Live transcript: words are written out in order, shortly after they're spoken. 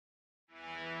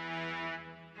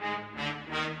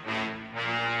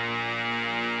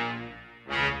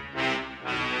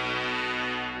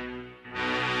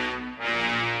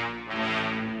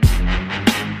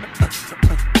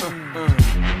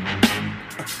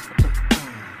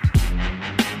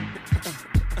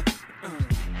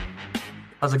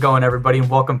How's it going, everybody? And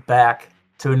welcome back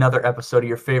to another episode of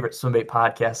your favorite swimbait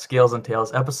podcast, Scales and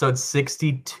Tails, episode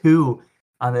 62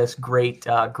 on this great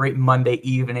Monday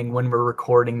evening when we're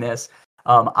recording this.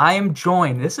 I am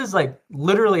joined. This is like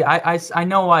literally, I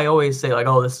know I always say like,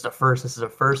 oh, this is a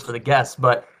first for the guests,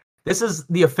 but this is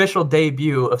the official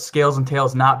debut of Scales and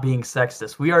Tails not being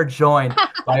sexist. We are joined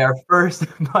by our first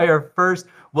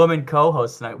woman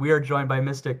co-host tonight. We are joined by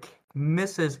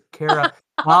Mrs. Kara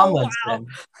Tomlinson.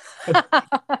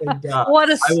 And, What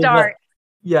a start.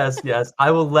 Yes.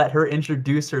 I will let her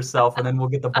introduce herself and then we'll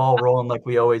get the ball rolling like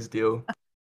we always do.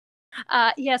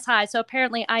 Yes, hi. So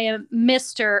apparently I am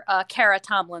Mr. Kara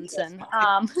Tomlinson.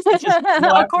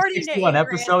 According to Adrian.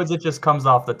 Episodes, it just comes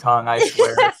off the tongue, I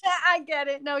swear. I get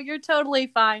it. No, you're totally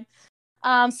fine.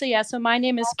 So my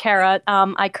name is Kara.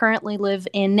 I currently live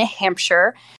in New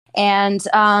Hampshire. And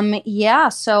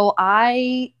so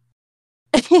I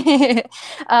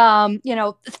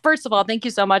first of all, thank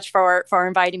you so much for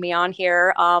inviting me on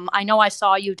here. I know I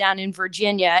saw you down in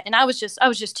Virginia and I was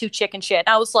just too chicken shit.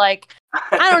 I was like,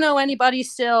 I don't know anybody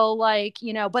still, like,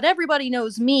 but everybody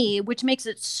knows me, which makes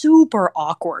it super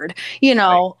awkward,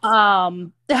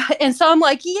 Right. And so I'm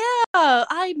like, yeah,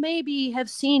 I maybe have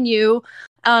seen you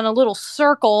on a little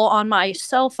circle on my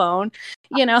cell phone,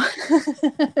 No,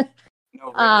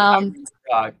 really.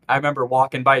 I remember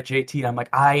walking by JT and I'm like,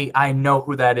 I know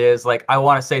who that is. Like, I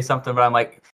want to say something, but I'm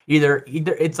like, either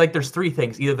it's like there's three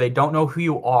things. Either they don't know who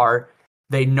you are,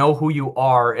 they know who you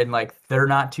are, and like they're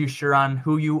not too sure on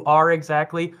who you are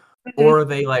exactly, mm-hmm. Or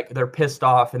they're pissed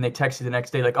off and they text you the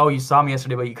next day like, oh, you saw me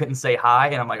yesterday, but you couldn't say hi.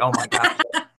 And I'm like, oh my God,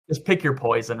 just pick your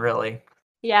poison, really.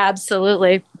 Yeah,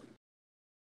 absolutely.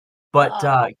 But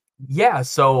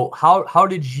so how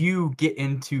did you get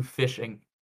into fishing?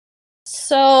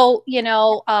 So,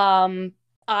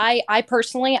 I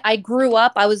personally, I grew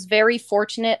up, I was very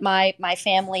fortunate. My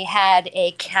family had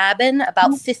a cabin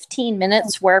about 15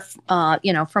 minutes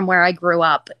from where I grew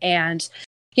up. And,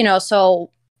 so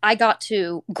I got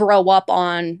to grow up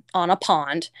on a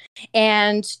pond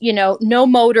and, no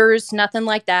motors, nothing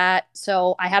like that.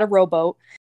 So I had a rowboat.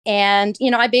 And,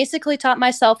 I basically taught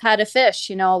myself how to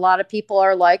fish. A lot of people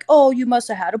are like, oh, you must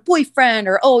have had a boyfriend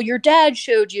or, oh, your dad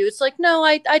showed you. It's like, no,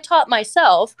 I taught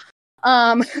myself.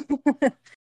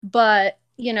 But,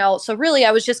 so really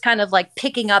I was just kind of like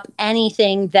picking up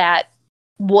anything that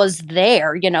was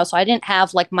there, so I didn't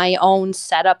have like my own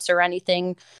setups or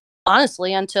anything,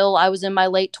 honestly, until I was in my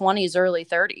late 20s, early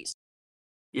 30s.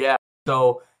 Yeah.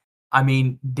 So, I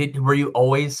mean, were you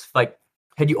always like,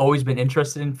 had you always been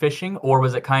interested in fishing, or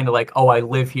was it kind of like, oh, I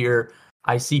live here,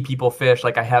 I see people fish,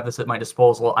 like I have this at my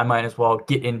disposal, I might as well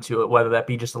get into it, whether that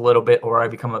be just a little bit or I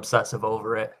become obsessive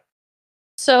over it?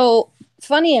 So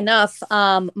funny enough,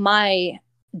 my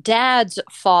dad's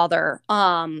father,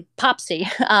 Popsy,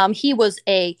 he was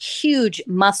a huge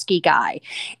muskie guy.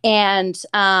 And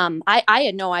I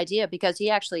had no idea because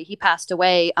he passed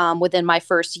away within my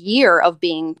first year of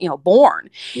being, born.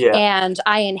 Yeah. And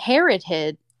I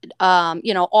inherited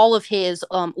all of his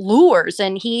lures,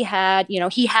 and he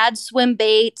had swim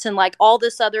baits and like all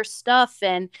this other stuff.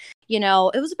 And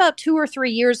it was about 2 or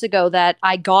 3 years ago that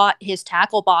I got his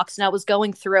tackle box and I was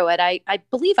going through it. I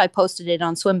believe I posted it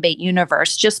on Swim Bait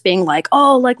Universe, just being like,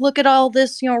 oh, like, look at all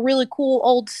this, really cool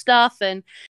old stuff. And,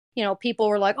 people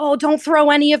were like, oh, don't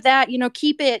throw any of that,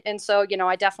 keep it. And so,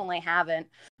 I definitely haven't.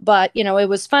 But, it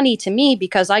was funny to me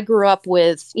because I grew up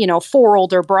with, 4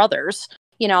 older brothers.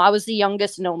 I was the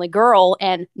youngest and only girl,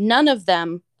 and none of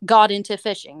them got into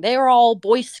fishing. They were all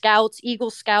Boy Scouts,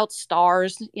 Eagle Scouts,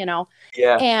 Stars, Yeah.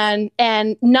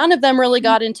 And none of them really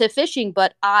got into fishing,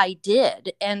 but I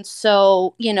did. And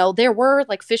so, there were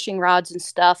like fishing rods and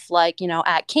stuff like,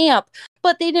 at camp,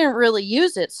 but they didn't really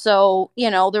use it. So,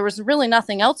 there was really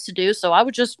nothing else to do. So I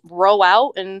would just row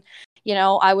out and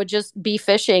I would just be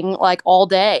fishing like all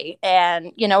day.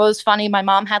 And, it was funny. My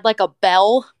mom had like a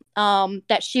bell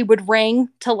that she would ring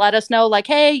to let us know like,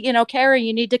 hey, Carrie,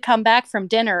 you need to come back from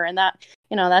dinner. And that,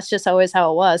 that's just always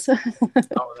how it was.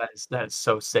 Oh, that's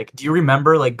so sick. Do you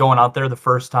remember like going out there the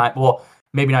first time? Well,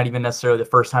 maybe not even necessarily the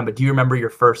first time, but do you remember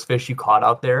your first fish you caught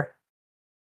out there?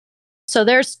 So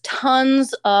there's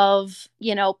tons of,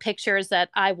 pictures that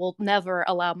I will never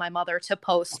allow my mother to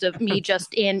post of me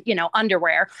just in,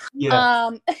 underwear.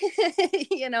 Yeah.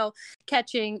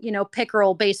 Catching,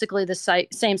 pickerel basicing the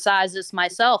same size as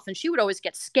myself. And she would always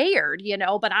get scared,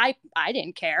 but I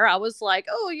didn't care. I was like,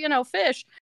 oh, fish.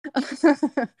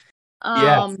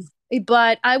 Yeah.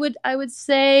 But I would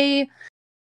say,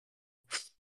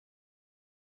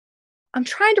 I'm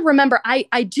trying to remember.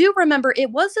 I do remember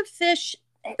it was a fish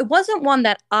it wasn't one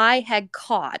that I had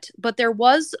caught, but there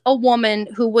was a woman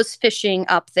who was fishing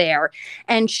up there,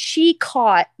 and she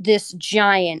caught this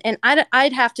giant. And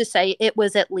I'd have to say it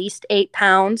was at least 8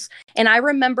 pounds. And I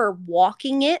remember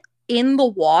walking it in the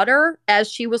water as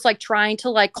she was like trying to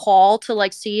like call to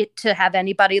like see to have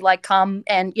anybody like come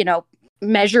and,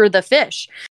 measure the fish.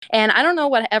 And I don't know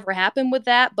what ever happened with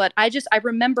that, but I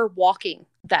remember walking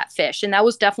that fish, and that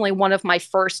was definitely one of my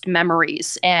first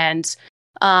memories. And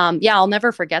I'll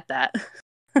never forget that.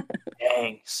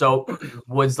 Dang. So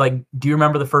do you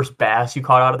remember the first bass you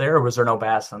caught out of there, or was there no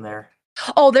bass in there?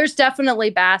 Oh, there's definitely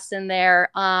bass in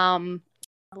there.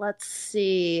 Let's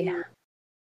see.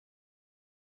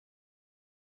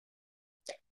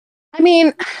 I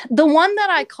mean, the one that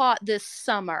I caught this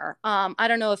summer, I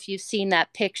don't know if you've seen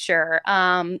that picture.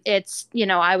 It's,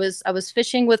 I was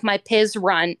fishing with my Piz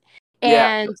runt,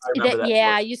 and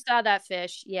you saw that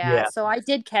fish. Yeah. So I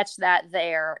did catch that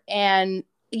there. And,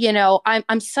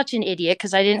 I'm such an idiot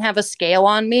because I didn't have a scale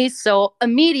on me. So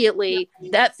immediately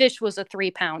that fish was a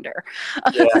 3-pounder.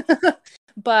 Yeah.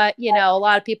 But, a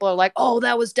lot of people are like, oh,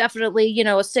 that was definitely, a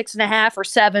 6.5 or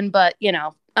 7. But,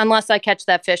 unless I catch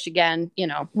that fish again,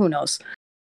 who knows?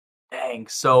 Dang.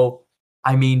 So,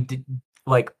 I mean,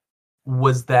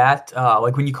 was that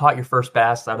when you caught your first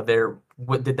bass out of there,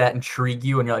 did that intrigue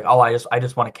you? And you're like, oh, I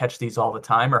just want to catch these all the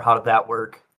time, or how did that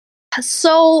work?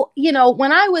 So,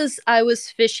 when I was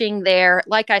fishing there,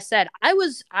 like I said, I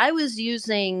was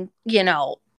using,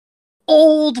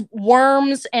 old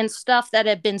worms and stuff that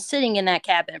had been sitting in that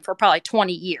cabin for probably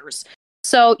 20 years.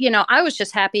 So, I was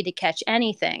just happy to catch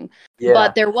anything. Yeah.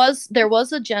 But there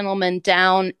was a gentleman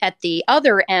down at the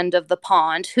other end of the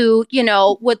pond who,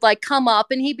 would like come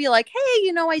up and he'd be like,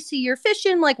 hey, I see you're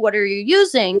fishing. Like, what are you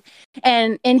using?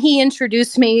 And he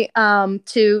introduced me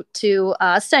to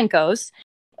Senko's.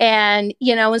 And,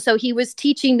 and so he was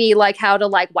teaching me like how to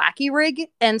like wacky rig.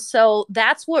 And so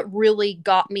that's what really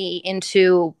got me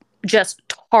into just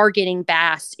targeting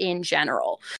bass in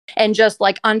general, and just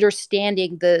like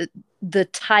understanding the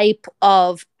type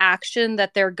of action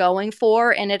that they're going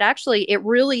for. And it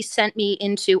really sent me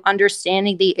into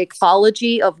understanding the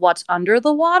ecology of what's under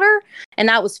the water. And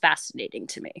that was fascinating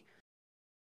to me.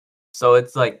 So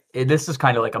it's like, this is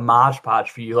kind of like a mosh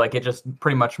podge for you. Like it just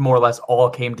pretty much more or less all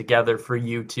came together for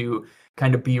you to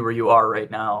kind of be where you are right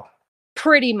now.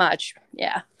 Pretty much.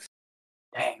 Yeah.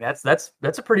 Dang, that's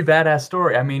a pretty badass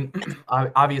story. I mean,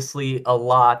 obviously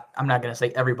I'm not going to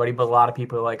say everybody, but a lot of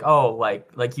people are like, oh,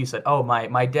 like you said, oh,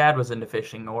 my dad was into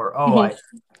fishing, or, oh,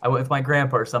 I went with my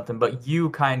grandpa or something. But you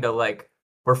kind of like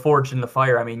were forged in the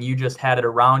fire. I mean, you just had it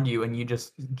around you, and you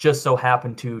just so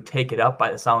happened to take it up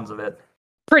by the sounds of it.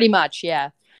 Pretty much, yeah.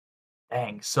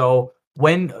 Dang. So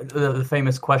when the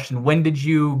famous question, when did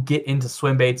you get into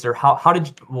swim baits, or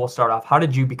we'll start off, how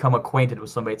did you become acquainted with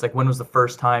swim baits? Like, when was the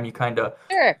first time you kind of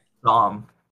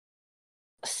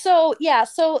So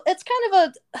it's kind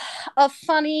of a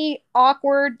funny,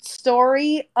 awkward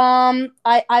story.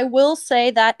 I will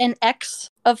say that an ex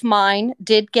of mine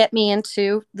did get me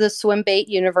into the swim bait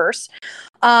universe.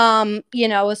 So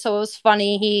it was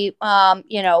funny. He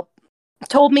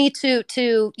told me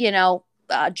to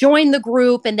join the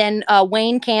group, and then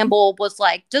Wayne Campbell was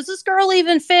like, does this girl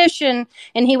even fish? And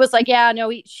he was like, yeah,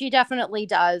 no, she definitely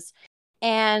does.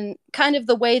 And kind of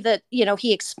the way that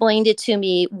he explained it to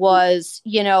me was,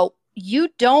 you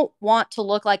don't want to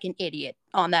look like an idiot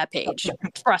on that page.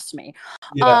 Trust me.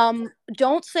 Yeah.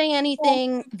 Don't say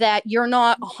anything that you're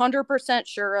not 100%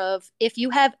 sure of. If you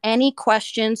have any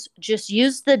questions, just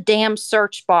use the damn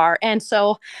search bar. And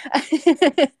so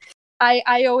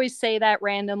I always say that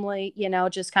randomly,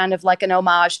 just kind of like an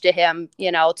homage to him,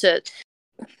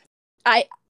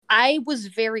 I was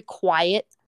very quiet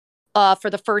for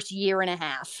the first year and a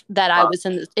half that I was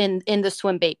in the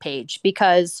swim bait page,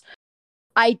 because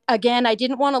I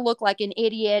didn't want to look like an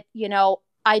idiot.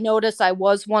 I noticed I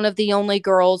was one of the only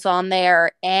girls on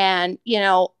there, and,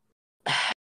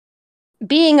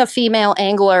 being a female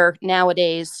angler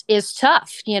nowadays is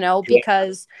tough,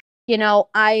 because,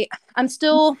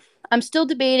 I'm still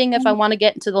debating if I want to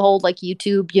get into the whole like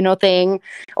YouTube, thing,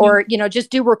 or,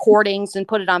 just do recordings and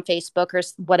put it on Facebook or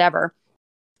whatever.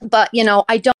 But,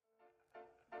 I don't.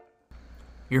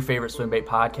 Your favorite swim bait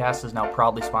podcast is now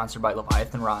proudly sponsored by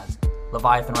Leviathan Rods.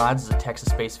 Leviathan Rods is a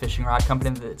Texas-based fishing rod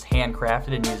company that's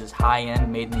handcrafted and uses high-end,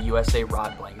 made-in-the-USA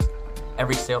rod blanks.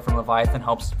 Every sale from Leviathan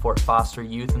helps support foster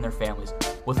youth and their families.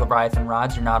 With Leviathan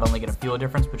Rods, you're not only going to feel a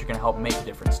difference, but you're going to help make a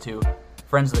difference too.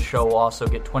 Friends of the show will also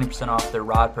get 20% off their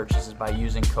rod purchases by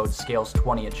using code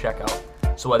SCALES20 at checkout.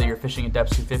 So whether you're fishing a depth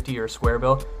 250 or a square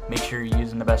bill, make sure you're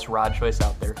using the best rod choice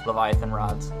out there, Leviathan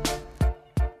Rods.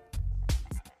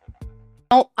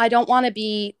 I don't want to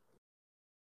be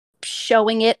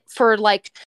showing it for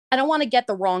like, I don't want to get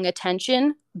the wrong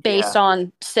attention based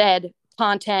on said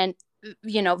content,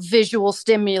 visual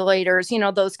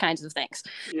stimulators, those kinds of things.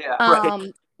 Yeah,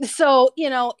 right. So,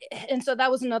 and so that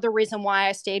was another reason why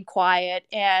I stayed quiet.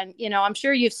 And, I'm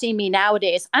sure you've seen me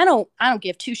nowadays. I don't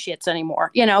give two shits anymore,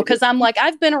 because I'm like,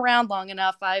 I've been around long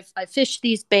enough. I've fished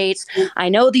these baits. I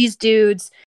know these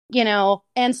dudes,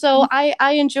 and so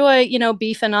I enjoy,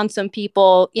 beefing on some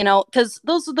people, because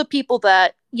those are the people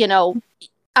that,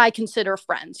 I consider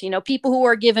friends, people who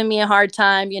are giving me a hard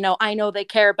time. I know they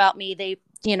care about me.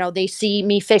 They see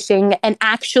me fishing and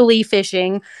actually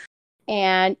fishing,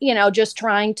 and just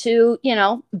trying to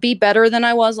be better than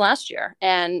I was last year.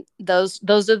 And those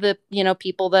are the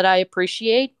people that I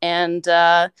appreciate. And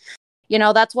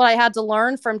that's what I had to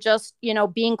learn from just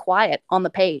being quiet on the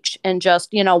page and just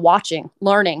watching,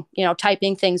 learning,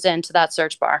 typing things into that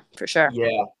search bar, for sure.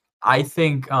 Yeah, I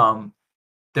think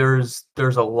there's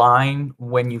a line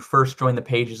when you first join the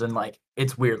pages, and like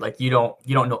it's weird, like you don't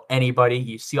know anybody,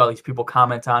 you see all these people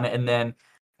comment on it, and then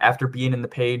after being in the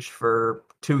page for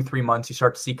 2-3 months, you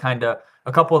start to see kind of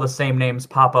a couple of the same names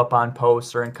pop up on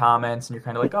posts or in comments, and you're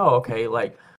kind of like, oh, okay,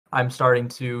 like I'm starting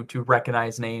to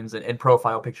recognize names and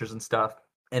profile pictures and stuff.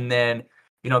 And then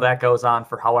that goes on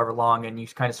for however long, and you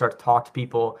kind of start to talk to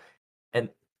people, and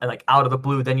like out of the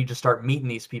blue, then you just start meeting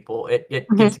these people at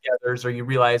get-togethers, or you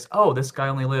realize, oh, this guy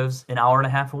only lives an hour and a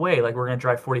half away. Like we're gonna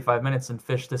drive 45 minutes and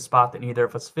fish this spot that neither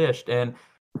of us fished, and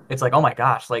it's like, oh my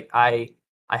gosh, like I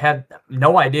had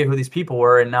no idea who these people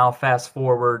were, and now fast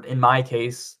forward, in my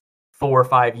case, 4 or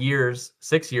 5 years,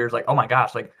 6 years, like, oh my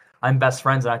gosh, like I'm best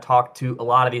friends and I talk to a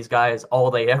lot of these guys all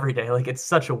day, every day. Like it's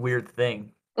such a weird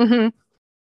thing. Mm-hmm.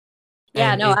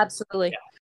 Yeah, And no, absolutely.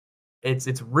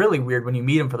 It's really weird when you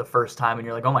meet them for the first time and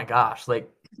you're like, oh my gosh, like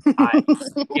I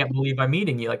can't believe I'm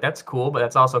meeting you. Like that's cool, but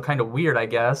that's also kind of weird, I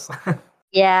guess.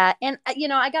 Yeah. And,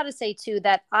 I got to say too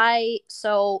that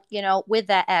with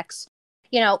that ex,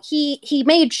 he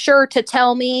made sure to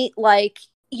tell me like,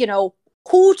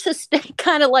 who to stay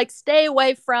kind of like stay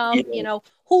away from, Yeah.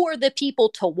 who are the people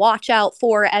to watch out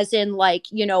for, as in like,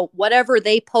 whatever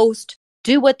they post,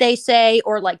 do what they say,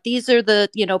 or like these are the,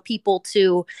 people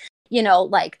to,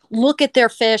 like look at their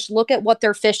fish, look at what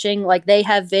they're fishing, like they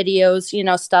have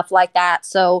videos, stuff like that.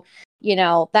 So,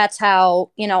 that's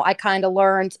how, I kind of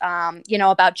learned,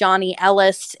 about Johnny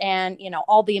Ellis and,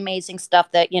 all the amazing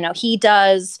stuff that, he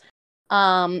does,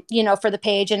 for the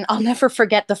page. And I'll never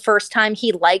forget the first time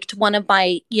he liked one of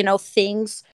my,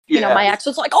 things. My ex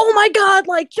was like, oh my God,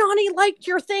 like Johnny liked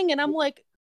your thing. And I'm like,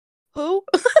 who?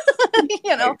 I'm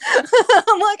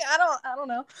like, I don't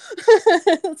know.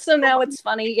 So now it's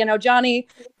funny, Johnny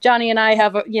and I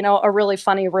have a really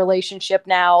funny relationship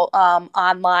now,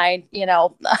 online, Yeah.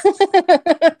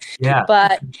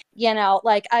 but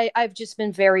like I've just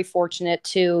been very fortunate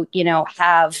to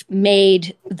have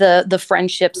made the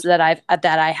friendships that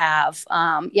I have.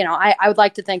 I would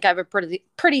like to think I have a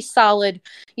pretty solid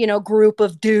group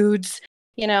of dudes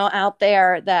out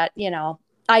there that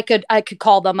I could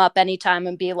call them up anytime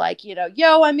and be like,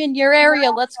 yo, I'm in your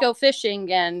area, let's go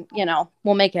fishing, and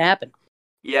we'll make it happen.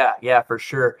 Yeah, for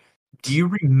sure. Do you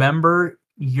remember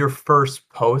your first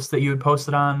post that you had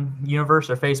posted on Universe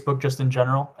or Facebook, just in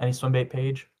general, any swim bait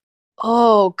page?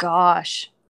 Oh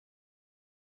gosh.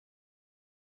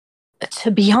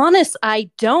 To be honest, I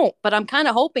don't, but I'm kind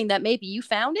of hoping that maybe you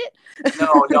found it. No,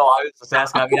 I was just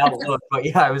asking. I mean, I'll look, but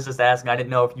yeah, I was just asking. I didn't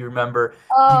know if you remember. Do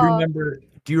you Oh, remember?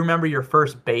 Do you remember your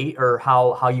first bait, or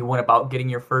how you went about getting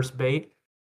your first bait?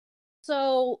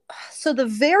 so the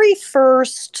very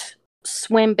first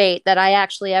swim bait that I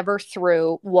actually ever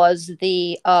threw was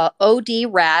the OD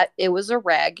rat. It was a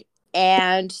reg,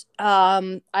 and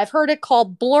I've heard it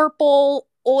called blurple,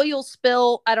 oil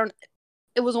spill. I don't.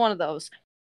 It was one of those.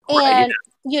 Right.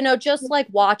 And just like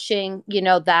watching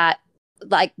that,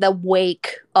 like the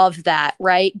wake of that,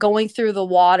 right, going through the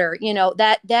water,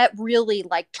 that really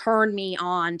like turned me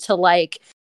on to like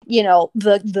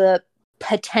the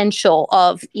potential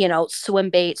of swim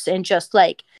baits, and just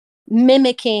like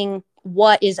mimicking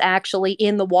what is actually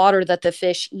in the water that the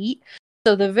fish eat.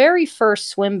 So the very first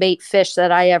swim bait fish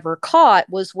that I ever caught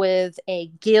was with a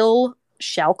gill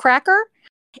shell cracker,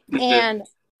 and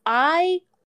I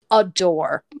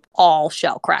adore all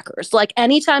shell crackers. Like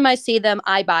anytime I see them,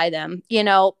 I buy them.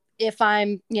 If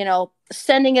I'm,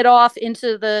 sending it off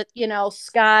into the,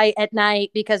 sky at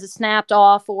night because it snapped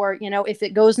off, or, if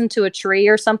it goes into a tree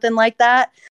or something like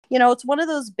that, it's one of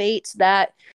those baits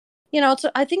that,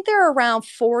 I think they're around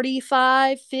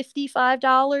 $45,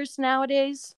 $55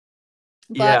 nowadays.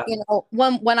 But Yeah.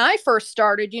 when I first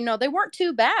started, they weren't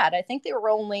too bad. I think they were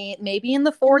only maybe in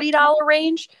the $40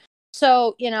 range.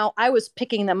 So, I was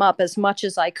picking them up as much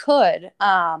as I could.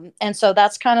 And so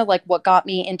that's kind of like what got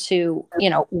me into,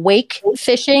 wake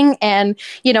fishing. And,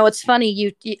 it's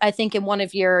funny, I think in one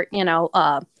of your,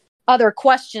 other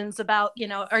questions about,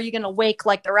 are you going to wake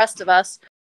like the rest of us?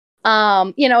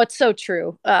 It's so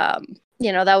true.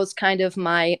 That was kind of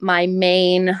my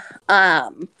main,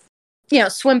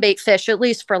 swim bait fish, at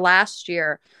least for last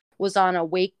year, was on a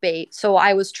wake bait. So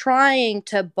I was trying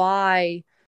to buy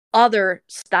other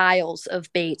styles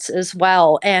of baits as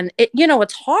well. And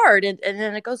it's hard. And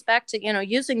then it goes back to,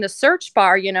 using the search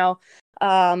bar,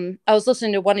 I was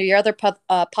listening to one of your other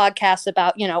podcasts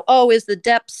about, is the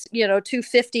depths,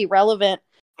 250 relevant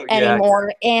Yeah.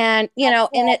 anymore? And,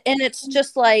 and it's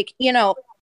just like,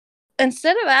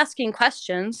 instead of asking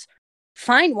questions,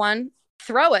 find one,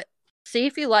 throw it, see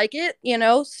if you like it,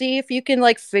 see if you can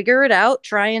like figure it out,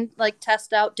 try and like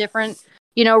test out different,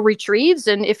 retrieves.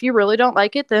 And if you really don't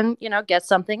like it, then, get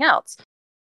something else.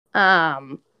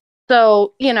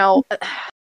 So,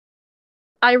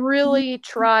 I really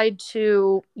tried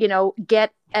to,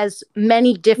 get as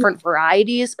many different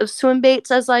varieties of swim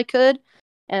baits as I could.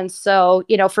 And so,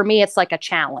 for me, it's like a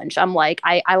challenge. I'm like,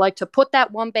 I like to put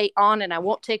that one bait on and I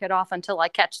won't take it off until I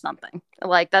catch something.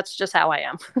 Like, that's just how I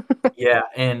am. Yeah,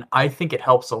 and I think it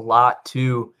helps a lot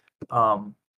too.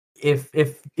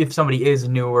 If somebody is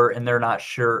newer and they're not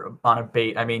sure on a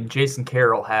bait, I mean, Jason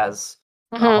Carroll has.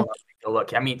 Mhm, Hold on, take a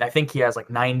look. I mean, I think he has like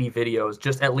 90 videos,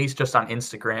 just at least just on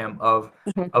Instagram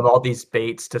mhm, of all these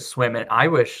baits to swim. And I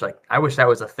wish that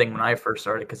was a thing when I first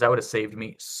started because that would have saved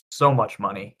me so much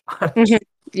money. mhm.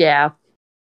 Yeah.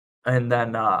 And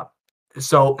then,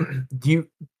 so do you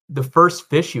the first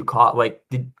fish you caught, like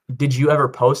did you ever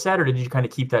post that or did you kind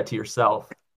of keep that to yourself?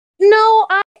 No,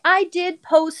 I did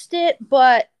post it,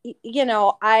 but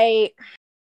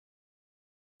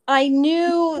I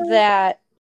knew that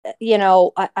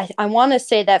I want to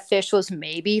say that fish was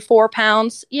maybe 4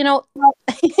 pounds.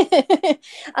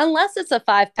 Unless it's a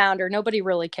 5 pounder, nobody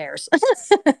really cares.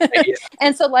 Yeah.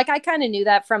 And so, like, I kind of knew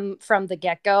that from the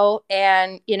get go,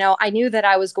 and I knew that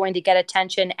I was going to get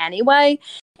attention anyway.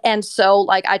 And so,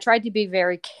 like, I tried to be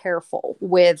very careful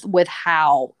with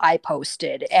how I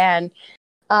posted. And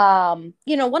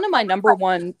one of my number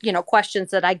one,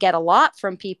 questions that I get a lot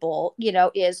from people,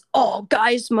 is, oh,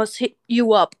 guys must hit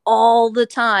you up all the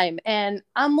time. And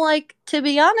I'm like, to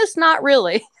be honest, not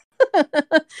really.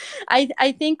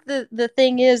 I think the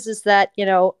thing is that,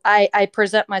 I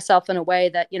present myself in a way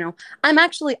that, I'm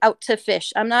actually out to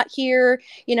fish. I'm not here,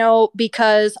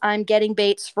 because I'm getting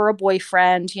baits for a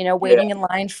boyfriend, Yeah. waiting in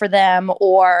line for them,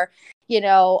 or,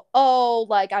 oh,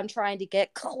 like I'm trying to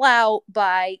get clout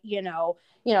by,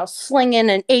 slinging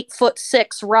an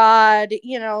 8'6" rod.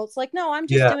 It's like, no, I'm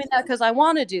just Yeah. doing that because I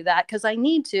want to do that because I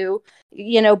need to,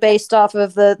 based off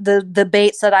of the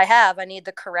baits that I have. I need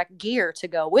the correct gear to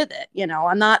go with it.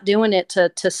 I'm not doing it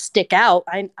to stick out.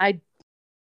 I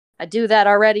do that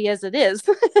already as it is.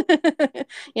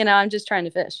 I'm just trying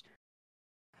to fish.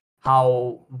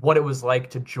 What it was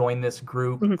like to join this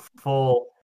group Mhm. full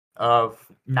of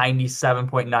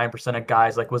 97.9% of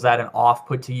guys. Like, was that an off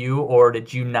put to you, or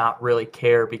did you not really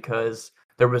care because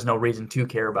there was no reason to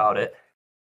care about it?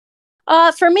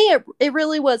 For me, it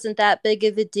really wasn't that big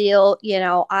of a deal.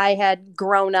 I had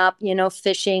grown up,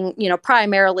 fishing,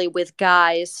 primarily with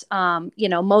guys.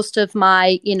 Most of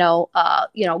my,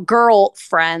 girl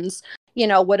friends,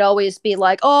 would always be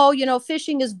like, oh,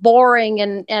 fishing is boring.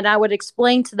 And I would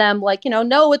explain to them like,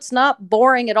 no, it's not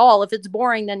boring at all. If it's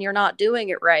boring, then you're not doing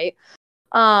it right.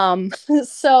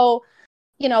 So,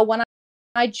 when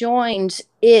I joined,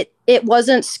 it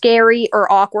wasn't scary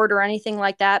or awkward or anything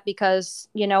like that because,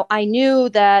 I knew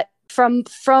that from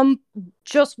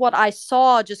just what I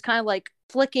saw, just kind of like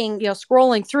flicking,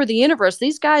 scrolling through the universe,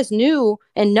 these guys knew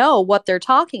and know what they're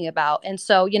talking about. And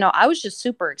so, I was just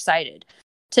super excited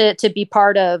to be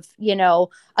part of,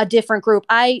 a different group.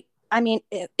 I mean,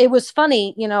 it was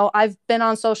funny, I've been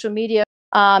on social media.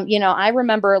 I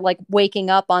remember like waking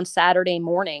up on Saturday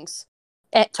mornings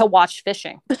to watch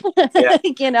fishing. Yeah.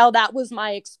 That was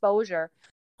my exposure,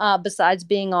 besides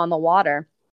being on the water.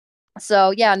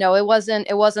 So yeah, no, it wasn't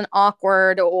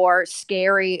awkward or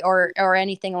scary or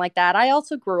anything like that. I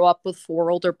also grew up with four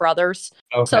older brothers.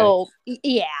 Okay. So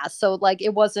yeah, so like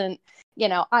it wasn't,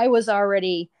 I was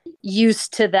already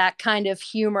used to that kind of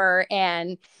humor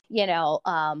and,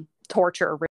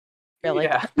 torture really.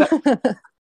 Yeah.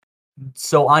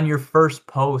 So on your first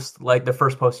post, like the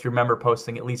first post you remember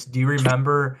posting, at least, do you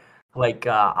remember like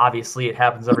obviously it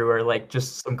happens everywhere, like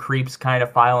just some creeps kind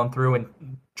of filing through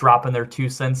and dropping their 2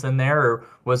 cents in there, or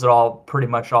was it all pretty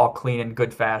much all clean and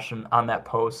good fashion on that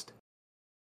post?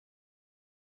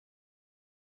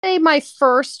 Say my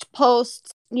first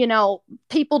post,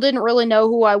 people didn't really know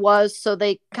who I was, so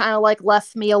they kind of like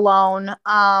left me alone.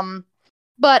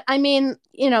 But I mean,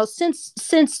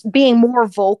 since being more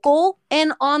vocal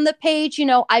and on the page,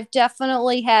 I've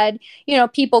definitely had,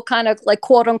 people kind of like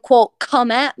quote unquote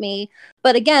come at me.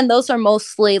 But again, those are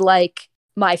mostly like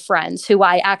my friends who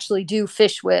I actually do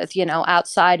fish with,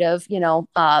 outside of,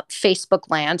 Facebook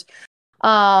land.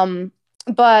 Um,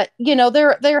 but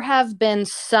there have been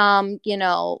some,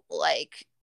 like,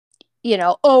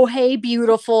 oh hey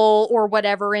beautiful or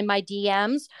whatever in my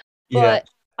DMs. Yeah. But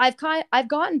I've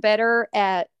gotten better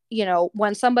at,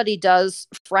 when somebody does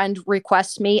friend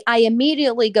request me, I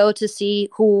immediately go to see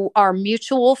who our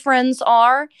mutual friends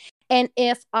are. And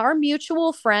if our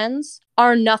mutual friends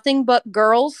are nothing but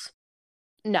girls,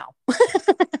 no.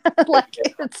 Like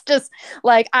it's just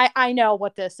like I know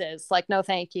what this is. Like no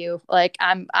thank you. Like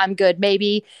I'm good.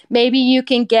 Maybe you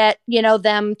can get,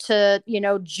 them to,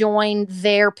 join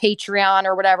their Patreon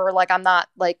or whatever. Like I'm not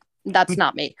like that's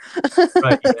not me.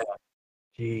 Right. Yeah.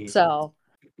 Jeez. So,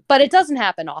 but it doesn't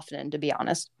happen often, to be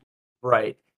honest.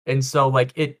 Right. And so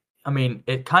like I mean,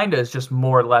 it kind of is just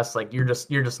more or less like you're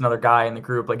just another guy in the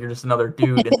group, like you're just another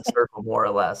dude in the circle, more or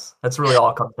less. That's really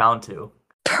all it comes down to.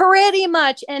 Pretty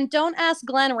much. And don't ask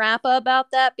Glenn Rappa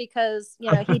about that because,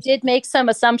 he did make some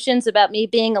assumptions about me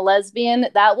being a lesbian.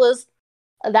 That was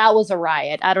a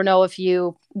riot. I don't know if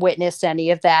you witnessed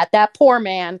any of that. That poor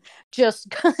man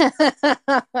just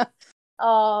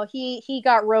oh, he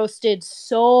got roasted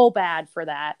so bad for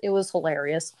that. It was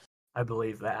hilarious. I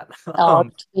believe that. Oh,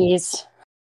 jeez.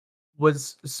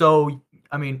 Was so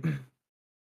I mean,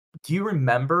 do you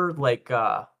remember like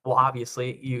well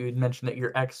obviously you had mentioned that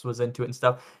your ex was into it and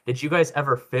stuff. Did you guys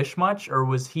ever fish much, or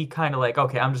was he kind of like,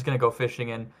 okay, I'm just gonna go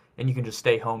fishing and you can just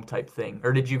stay home type thing?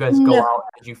 Or did you guys go No. out?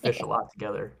 Did you fish a lot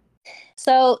together?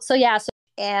 So yeah,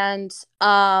 and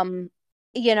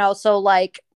so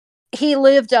like he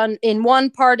lived in one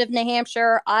part of New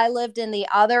Hampshire, I lived in the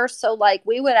other, so like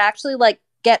we would actually like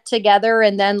get together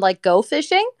and then like go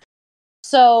fishing.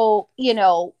 So,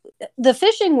 the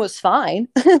fishing was fine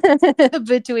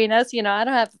between us. I don't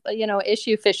have,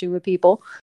 issue fishing with people.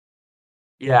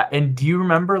 Yeah, and do you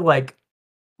remember like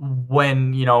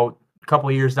when, a couple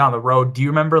of years down the road, do you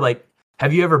remember like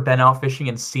have you ever been out fishing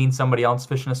and seen somebody else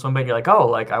fishing a swim bait? You're like, oh,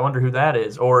 like I wonder who that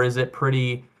is, or is it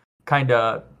pretty kind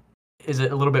of is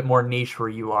it a little bit more niche where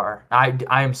you are? I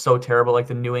am so terrible like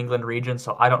the New England region,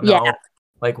 so I don't Yeah. know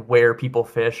like where people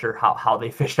fish or how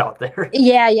they fish out there.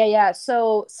 Yeah.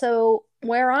 So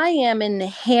where I am in New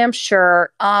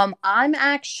Hampshire, I'm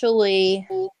actually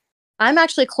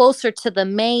closer to the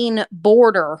Maine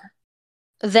border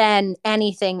than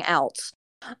anything else.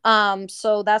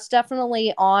 So that's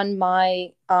definitely on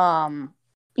my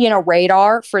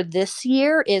radar for this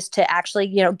year is to actually,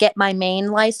 get my Maine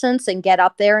license and get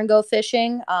up there and go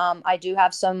fishing. I do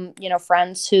have some,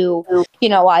 friends who,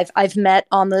 I've met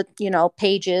on the,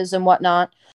 pages and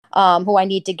whatnot, who I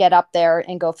need to get up there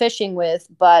and go fishing with.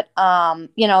 But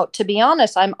to be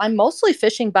honest, I'm mostly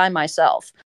fishing by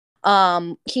myself.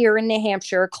 Here in New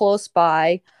Hampshire, close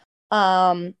by.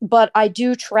 But I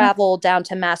do travel down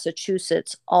to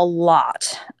Massachusetts a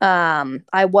lot.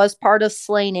 I was part of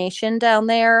Slay Nation down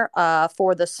there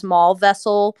for the small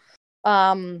vessel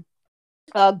um,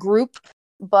 group,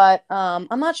 but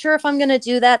I'm not sure if I'm going to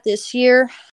do that this year.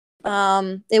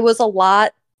 It was a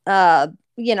lot,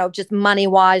 just money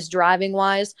wise, driving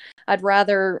wise. I'd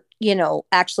rather,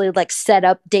 actually like set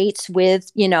up dates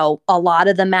with, a lot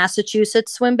of the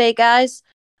Massachusetts swim bait guys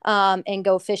and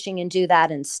go fishing and do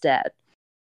that instead.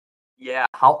 Yeah,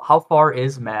 how far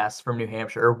is Mass from New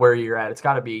Hampshire or where you're at? It's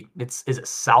got to be is it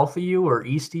south of you or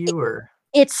east of you or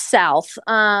It's south.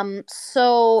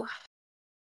 So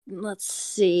let's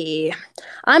see.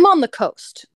 I'm on the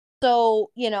coast. So,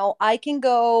 I can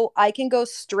go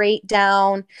straight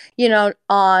down,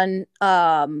 on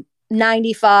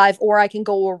 95, or I can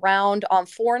go around on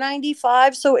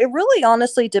 495. So it really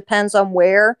honestly depends on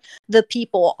where the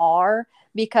people are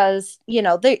because,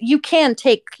 you can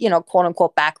take, quote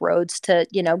unquote back roads to,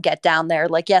 get down there.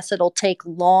 Like yes, it'll take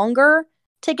longer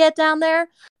to get down there,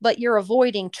 but you're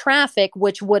avoiding traffic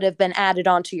which would have been added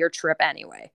onto your trip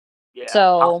anyway. yeah,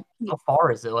 So, how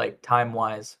far is it like time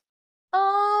wise?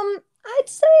 I'd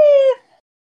say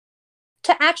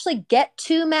to actually get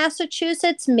to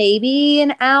Massachusetts, maybe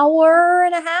an hour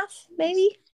and a half,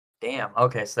 maybe. Damn.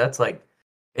 Okay, so that's like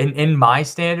in my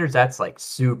standards, that's like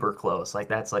super close. Like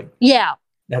that's like Yeah.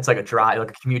 That's like a drive,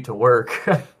 like a commute to work.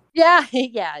 Yeah,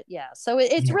 yeah. So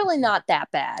it's Yeah. really not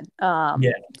that bad, Yeah.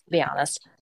 to be honest.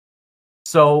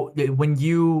 So when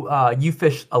you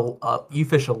fish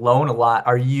alone a lot,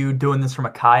 are you doing this from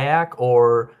a kayak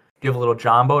or do you have a little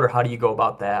john boat or how do you go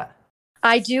about that?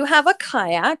 I do have a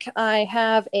kayak. I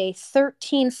have a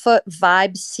 13-foot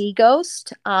Vibe Sea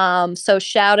Ghost. So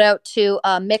shout out to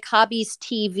Mick Hobbies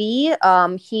TV.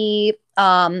 He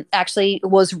actually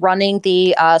was running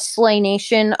the Slay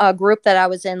Nation group that I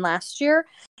was in last year.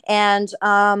 And,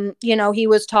 he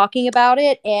was talking about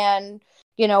it and,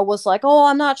 was like, oh,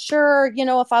 I'm not sure,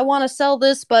 if I want to sell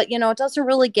this, but, it doesn't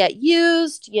really get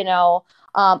used.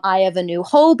 I have a new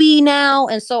Hobie now.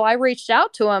 And so I reached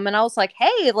out to him and I was like,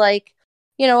 hey, like,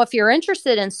 if you're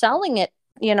interested in selling it,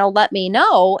 let me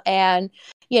know. And,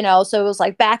 so it was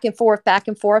like back and forth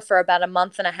for about a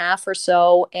month and a half or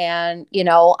so. And,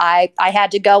 I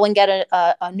had to go and get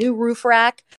a new roof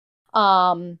rack.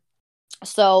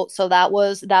 So that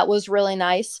was really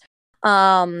nice.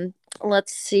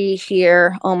 Let's see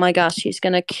here. Oh my gosh, he's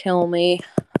going to kill me.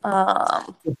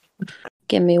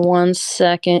 Give me 1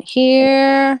 second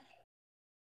here.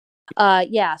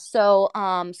 Yeah. So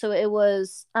it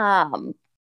was,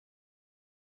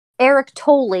 Eric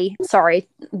Tolley, sorry,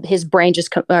 his name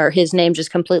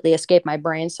just completely escaped my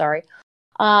brain. Sorry.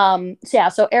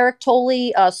 So Eric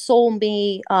Tolley sold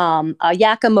me a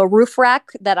Yakima roof rack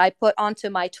that I put onto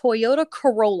my Toyota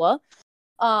Corolla.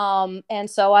 And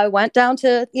so I went down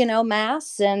to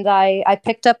Mass, and I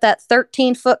picked up that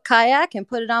 13-foot kayak and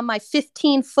put it on my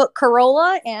 15-foot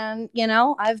Corolla, and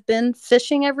I've been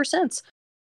fishing ever since.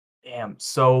 Damn.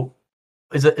 So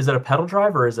is it a pedal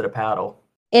drive or is it a paddle?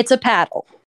 It's a paddle.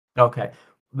 Okay.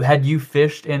 Had you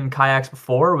fished in kayaks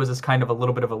before, or was this kind of a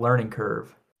little bit of a learning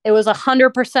curve? It was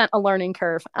 100% a learning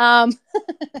curve. I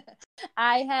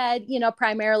had,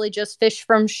 primarily just fished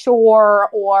from shore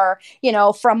or,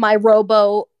 from my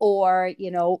rowboat or,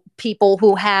 people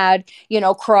who had,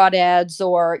 crawdads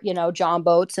or, john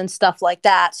boats and stuff like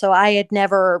that. So I had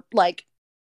never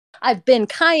I've been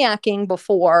kayaking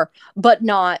before, but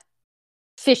not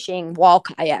fishing while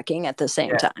kayaking at the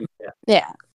same time.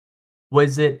 Yeah.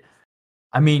 Was it,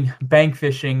 I mean, bank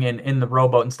fishing and in the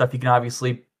rowboat and stuff, you can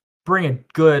obviously bring a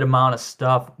good amount of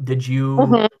stuff.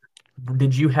 Mhm.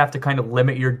 Did you have to kind of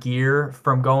limit your gear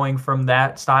from going from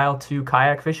that style to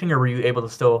kayak fishing, or were you able to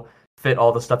still fit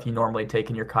all the stuff you normally take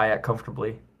in your kayak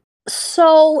comfortably?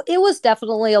 So it was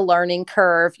definitely a learning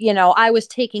curve. I was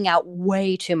taking out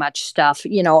way too much stuff,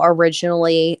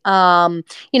 originally. I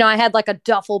had like a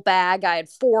duffel bag. I had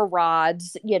 4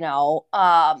 rods,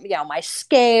 my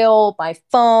scale, my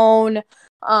phone.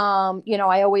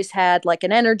 I always had like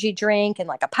an energy drink and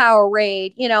like a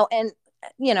Powerade, and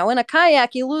in a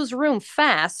kayak you lose room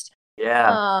fast.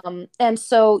 Yeah. And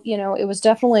so, it was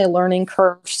definitely a learning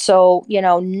curve. So,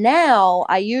 now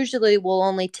I usually will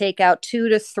only take out 2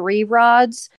 to 3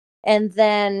 rods. And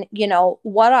then,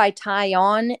 what I tie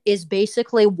on is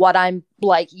basically what I'm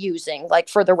like using like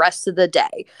for the rest of the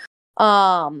day.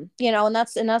 And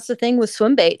that's the thing with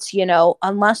swim baits,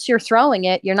 unless you're throwing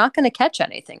it, you're not going to catch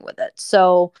anything with it.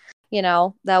 So,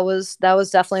 that was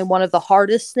definitely one of the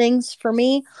hardest things for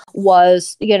me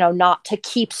was, not to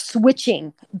keep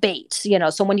switching baits,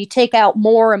 so when you take out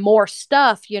more and more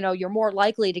stuff, you're more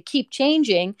likely to keep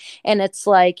changing. And it's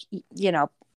like, you're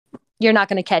not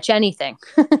going to catch anything,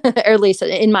 or at least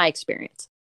in my experience.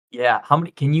 Yeah. How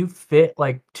many can you fit,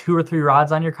 like 2 or 3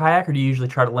 rods on your kayak, or do you usually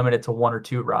try to limit it to 1 or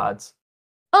 2 rods?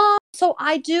 So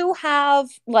I do have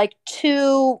like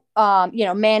 2,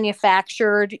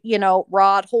 manufactured,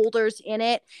 rod holders in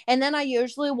it. And then I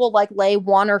usually will like lay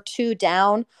 1 or 2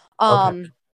 down, Okay.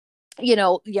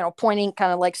 pointing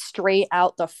kind of like straight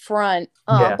out the front.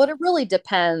 Yeah. But it really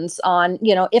depends on,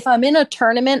 if I'm in a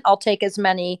tournament, I'll take as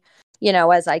many,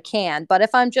 as I can. But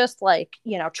if I'm just like,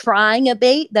 trying a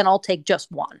bait, then I'll take just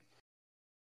 1.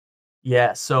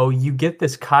 Yeah, so you get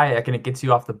this kayak and it gets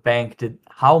you off the bank.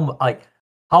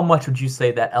 How much would you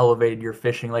say that elevated your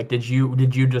fishing? Like, did you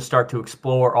just start to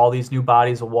explore all these new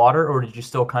bodies of water, or did you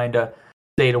still kind of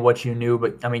stay to what you knew?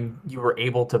 But I mean, you were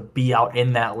able to be out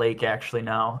in that lake actually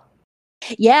now.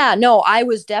 Yeah, no, I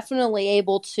was definitely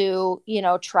able to,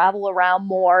 travel around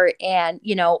more. And,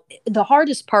 the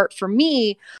hardest part for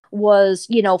me was,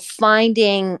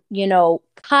 finding,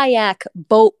 kayak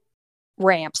boat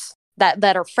ramps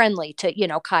that are friendly to,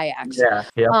 kayaks. Yeah,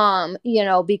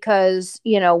 yeah. Because,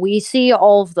 we see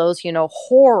all of those,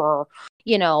 horror,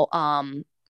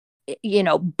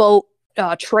 boat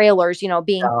trailers,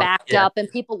 being backed Yeah, up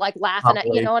and people like laughing at,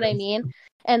 you know what I compilations. mean?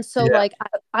 And so Yeah. like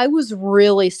I was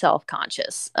really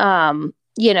self-conscious,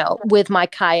 with my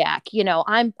kayak.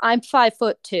 I'm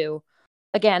 5'2".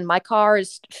 again, my car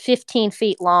is 15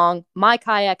 feet long. My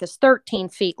kayak is 13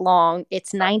 feet long.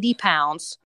 It's 90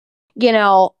 pounds. You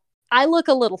know, I look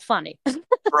a little funny.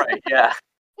 Right. Yeah.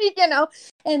 You know,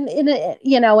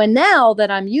 and now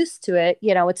that I'm used to it,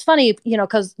 it's funny,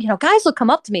 because guys will come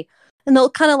up to me and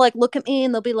they'll kind of like look at me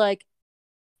and they'll be like,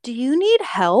 do you need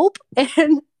help?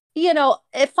 And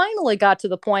it finally got to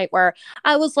the point where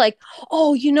I was like,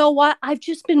 oh, you know what, I've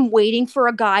just been waiting for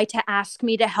a guy to ask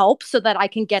me to help so that I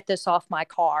can get this off my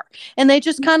car. And they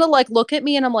just kind of like look at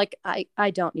me and I'm like,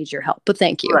 I don't need your help, but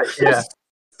thank you. Right. Yeah.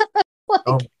 Like,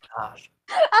 oh my gosh.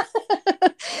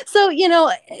 so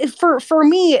for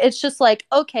me it's just like,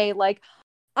 okay, like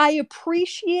I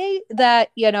appreciate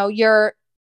that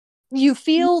you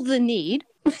feel the need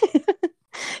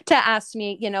to ask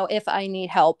me if I need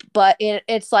help, but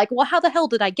it's like, well, how the hell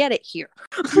did I get it here?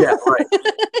 Yeah. Right.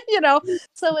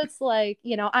 So it's like,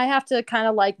 I have to kind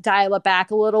of like dial it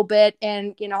back a little bit,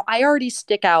 and I already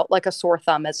stick out like a sore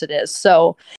thumb as it is,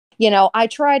 so I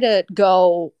try to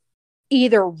go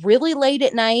either really late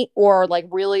at night or like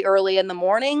really early in the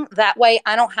morning. That way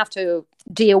I don't have to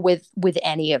deal with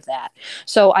any of that.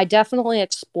 So I definitely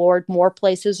explored more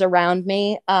places around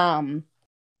me.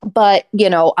 But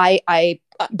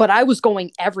I was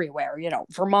going everywhere,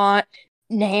 Vermont,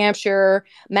 New Hampshire,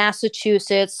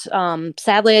 Massachusetts.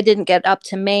 Sadly I didn't get up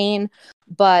to Maine,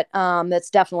 but that's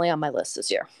definitely on my list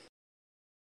this year.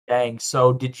 Dang.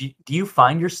 So do you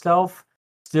find yourself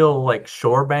still like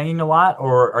shore banging a lot,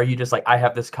 or are you just like, I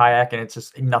have this kayak and it's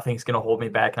just nothing's gonna hold me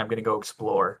back and I'm gonna go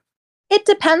explore? It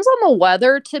depends on the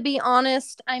weather, to be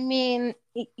honest. I mean,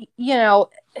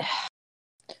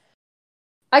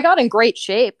 I got in great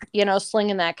shape,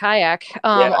 slinging that kayak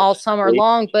Yeah. all summer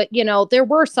long. But, there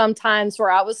were some times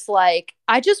where I was like,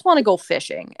 I just want to go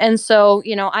fishing. And so,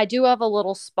 I do have a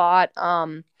little spot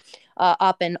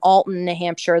up in Alton, New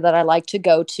Hampshire that I like to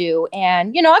go to.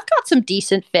 And, I've got some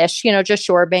decent fish, just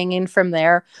shore banging from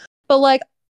there. But like,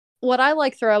 what I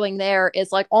like throwing there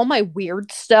is like all my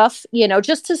weird stuff,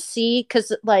 just to see,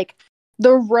 because like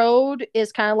the road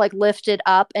is kind of like lifted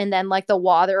up and then like the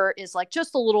water is like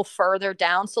just a little further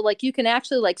down. So like you can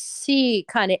actually like see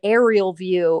kind of aerial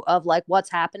view of like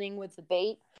what's happening with the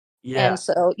bait. Yeah. And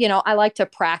so, I like to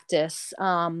practice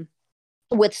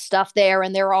with stuff there.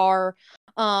 And there are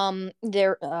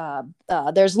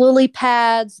there's lily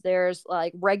pads, there's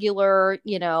like regular,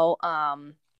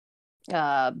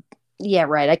 yeah,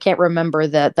 right. I can't remember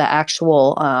the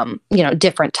actual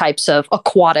different types of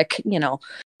aquatic,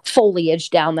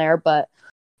 foliage down there, but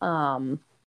so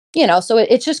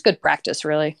it's just good practice,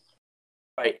 really.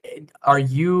 Right.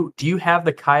 Do you have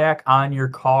the kayak on your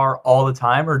car all the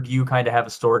time, or do you kind of have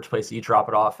a storage place that you drop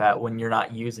it off at when you're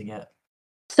not using it?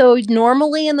 So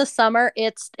normally in the summer,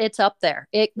 it's up there.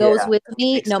 It goes with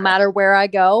me no matter where I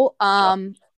go.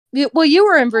 Well, you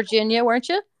were in Virginia, weren't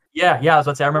you? Yeah, I was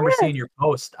about to say, I remember seeing your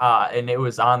post, and it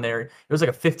was on there. It was like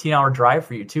a 15-hour drive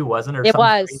for you too, wasn't it? Or It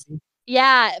something was. crazy?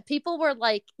 Yeah, people were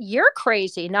like, "You're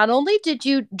crazy. Not only did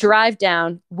you drive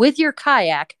down with your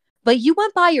kayak, but you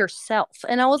went by yourself."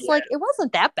 And I was like, "It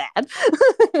wasn't that bad."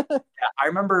 Yeah, I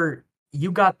remember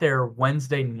you got there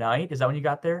Wednesday night. Is that when you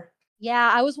got there?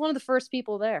 Yeah, I was one of the first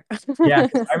people there. Yeah,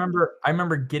 'cause I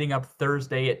remember getting up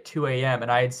Thursday at 2 a.m.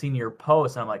 and I had seen your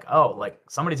post, and I'm like, oh, like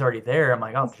somebody's already there. I'm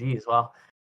like, oh, geez. Well,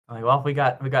 I'm like, well, we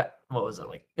got what was it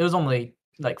like? It was only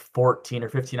like 14 or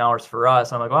 15 hours for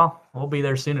us. I'm like, well, we'll be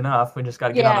there soon enough. We just got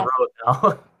to get on the road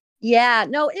now. Yeah,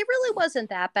 no, it really wasn't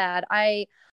that bad. I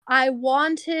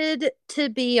wanted to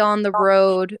be on the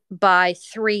road by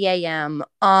 3 a.m.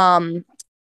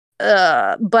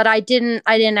 But I didn't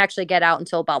actually get out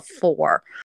until about 4.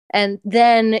 And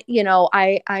then,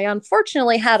 I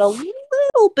unfortunately had a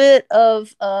little bit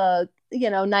of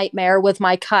nightmare with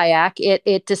my kayak.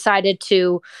 It decided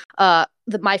to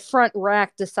my front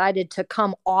rack decided to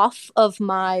come off of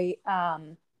my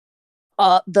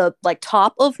the like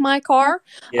top of my car.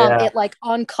 It like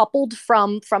uncoupled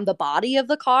from the body of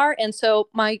the car, and so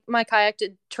my kayak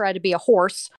did try to be a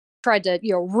horse, tried to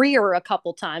rear a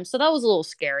couple times, so that was a little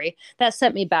scary. That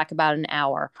sent me back about an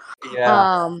hour.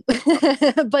 But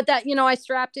that I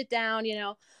strapped it down,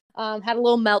 had a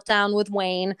little meltdown with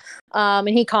Wayne, and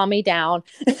he calmed me down.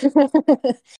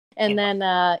 And then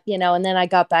and then I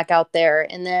got back out there,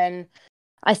 and then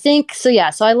I think so, yeah,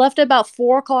 so I left at about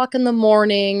 4 o'clock in the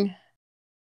morning.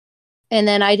 And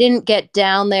then I didn't get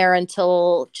down there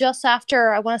until just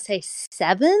after, I want to say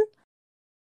 7.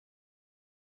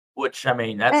 Which, I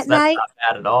mean, that's not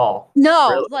bad at all. No,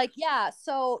 really. like, yeah.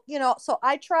 So, so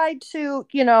I tried to,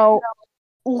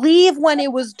 leave when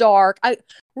it was dark.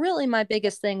 My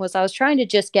biggest thing was I was trying to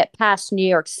just get past New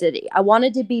York City. I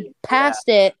wanted to be past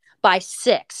it by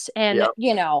 6. And,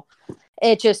 Yep.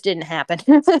 it just didn't happen.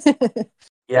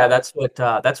 Yeah, that's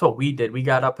what we did. We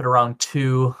got up at around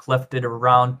 2, left it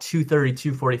around 2:30,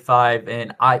 2:45,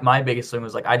 and my biggest thing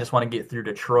was like I just want to get through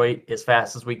Detroit as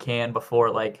fast as we can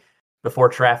before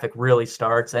traffic really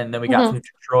starts. And then we got Mhm. through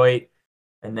Detroit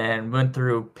and then went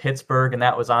through Pittsburgh, and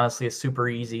that was honestly a super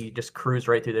easy, just cruise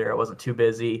right through there. It wasn't too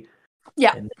busy.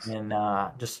 Yeah. And then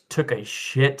just took a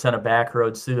shit ton of back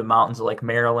roads through the mountains of like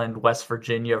Maryland, West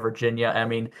Virginia, Virginia. I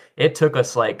mean, it took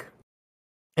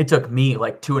me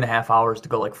like 2.5 hours to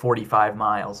go like 45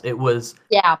 miles. It was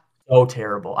Yeah. so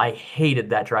terrible. I hated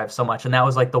that drive so much. And that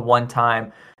was like the one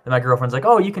time that my girlfriend's like,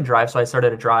 "Oh, you can drive." So I started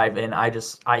to drive, and I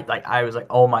was like,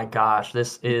 "Oh my gosh,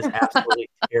 this is absolutely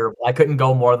terrible." I couldn't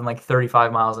go more than like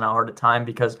 35 miles an hour at a time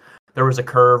because there was a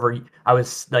curve, or I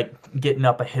was like getting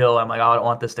up a hill. I'm like, "Oh, I don't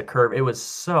want this to curve." It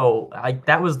was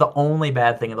that was the only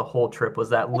bad thing of the whole trip was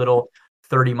that little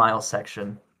 30-mile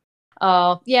section.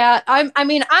 Oh, yeah. I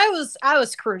mean, I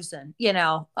was cruising,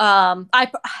 I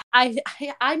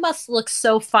must look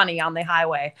so funny on the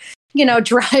highway,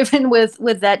 driving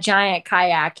with that giant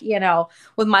kayak,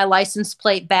 with my license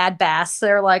plate Bad Bass.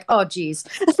 They're like, "Oh, geez."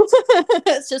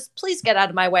 It's just, please get out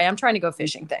of my way. I'm trying to go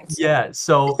fishing things. Yeah.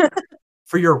 So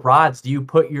for your rods, do you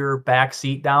put your back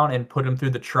seat down and put them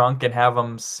through the trunk and have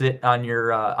them sit on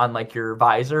your on like your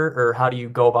visor, or how do you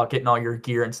go about getting all your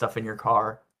gear and stuff in your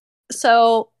car?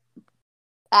 So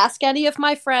ask any of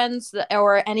my friends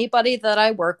or anybody that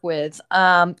I work with.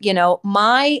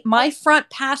 My front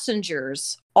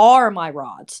passengers are my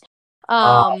rods.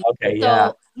 Okay, yeah.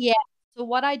 So yeah. So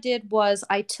what I did was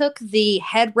I took the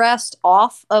headrest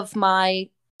off of my,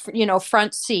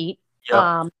 front seat.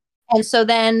 Yep. And so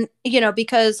then,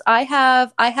 because I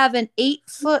have an 8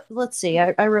 foot. Let's see,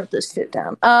 I wrote this shit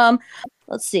down.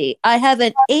 Let's see, I have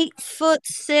an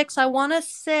 8'6". I want to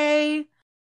say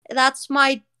that's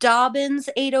my Dobbins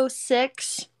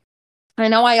 806. I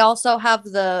know I also have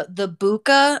the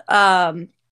Buka,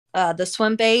 the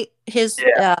swim bait.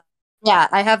 Yeah. Yeah,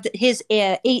 I have his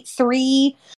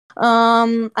 8'3".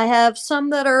 I have some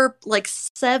that are like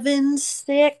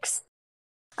 7'6".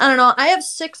 I don't know. I have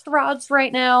 6 rods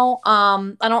right now.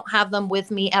 I don't have them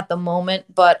with me at the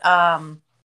moment, but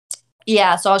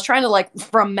yeah, so I was trying to like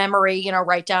from memory,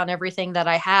 write down everything that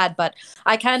I had, but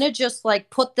I kind of just like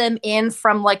put them in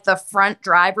from like the front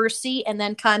driver's seat and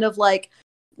then kind of like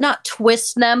not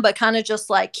twist them, but kind of just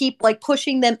like keep like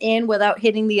pushing them in without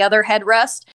hitting the other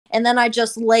headrest. And then I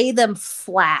just lay them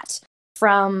flat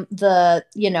from the,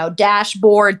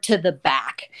 dashboard to the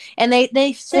back. And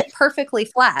they sit perfectly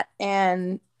flat,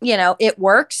 and it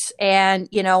works, and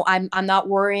I'm not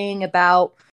worrying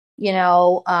about,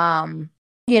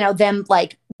 them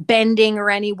like bending or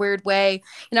any weird way.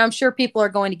 I'm sure people are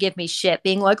going to give me shit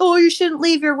being like, "Oh, you shouldn't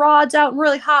leave your rods out in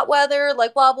really hot weather,"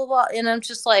 like blah, blah, blah. And I'm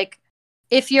just like,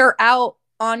 if you're out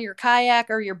on your kayak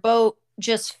or your boat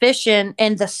just fishing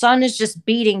and the sun is just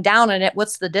beating down on it,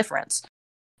 what's the difference?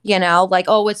 Like,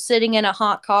 oh, it's sitting in a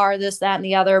hot car, this, that, and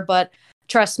the other. But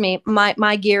trust me,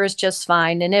 my gear is just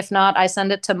fine. And if not, I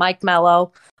send it to Mike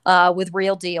Mello with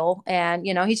Real Deal, and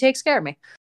he takes care of me.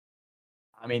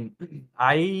 I mean,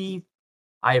 I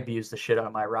abuse the shit out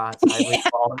of my rods. I leave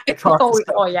them all in my car and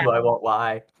stuff Oh yeah. too, I won't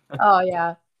lie. Oh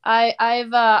yeah.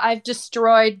 I've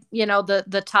destroyed,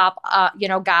 the top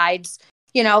guides,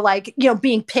 like,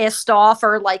 being pissed off,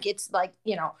 or like it's like,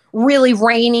 really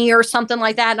rainy or something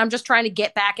like that. And I'm just trying to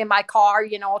get back in my car,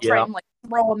 I'll try Yeah. and like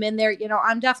throw them in there.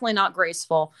 I'm definitely not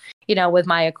graceful, with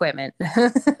my equipment.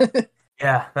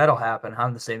 Yeah, that'll happen.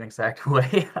 I'm the same exact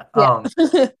way. Yeah.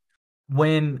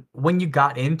 When you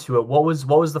got into it, what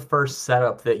was the first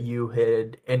setup that you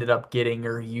had ended up getting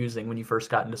or using when you first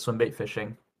got into swim bait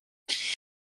fishing?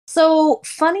 So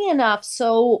funny enough,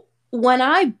 so when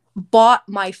I bought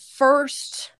my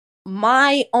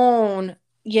own,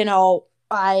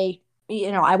 I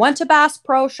went to Bass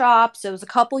Pro Shops. It was a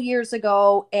couple years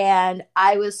ago, and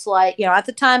I was like, at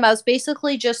the time I was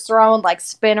basically just throwing like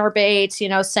spinner baits,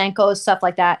 Senkos, stuff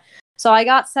like that. So I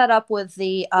got set up with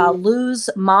the Lose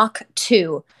Mach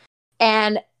 2,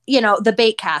 and the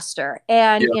bait caster,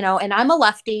 and and I'm a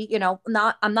lefty,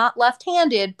 I'm not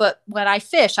left-handed, but when I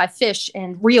fish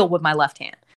and reel with my left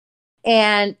hand.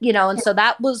 And and so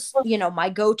that was my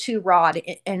go-to rod,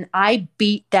 and I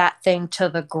beat that thing to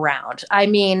the ground. I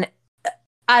mean,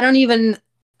 I don't even,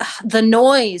 the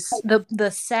noise, the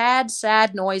sad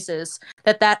noises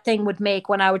that thing would make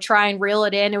when I would try and reel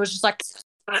it in, it was just like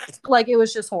it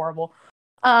was just horrible.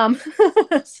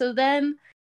 So then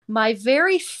my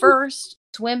very first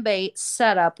swim bait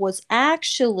setup was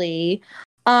actually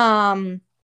the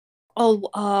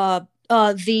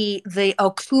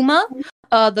Okuma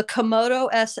the Komodo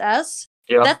SS.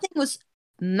 Yeah. That thing was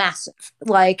massive.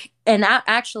 Like, and that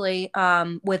actually,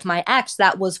 with my ex,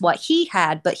 that was what he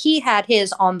had, but he had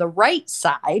his on the right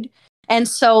side. And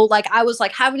so, like, I was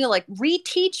like having to like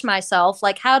reteach myself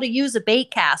like how to use a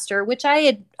bait caster, which I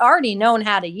had already known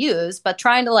how to use, but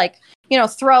trying to like,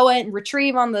 throw it and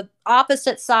retrieve on the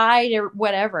opposite side or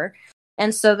whatever.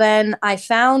 And so then I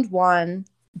found one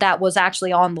that was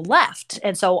actually on the left.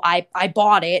 And so I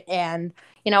bought it. And,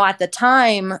 at the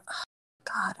time,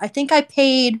 God, I think I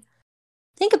paid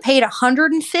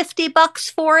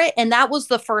 $150 for it. And that was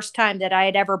the first time that I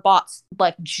had ever bought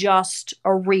like just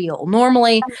a reel.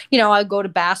 Normally, I'd go to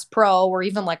Bass Pro or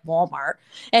even like Walmart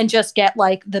and just get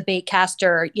like the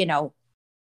baitcaster,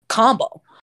 combo.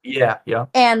 Yeah. Yeah.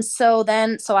 And so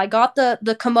I got the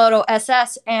Komodo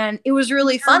SS, and it was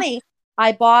really funny.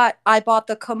 I bought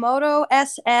the Komodo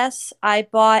SS. I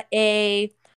bought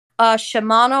a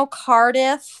Shimano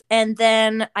Cardiff, and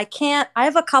then I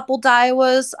have a couple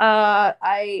Daiwas.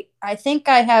 I think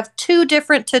I have 2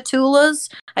 different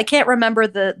Tatulas. I can't remember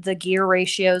the gear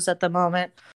ratios at the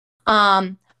moment.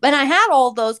 And I had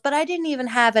all those, but I didn't even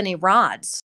have any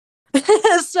rods.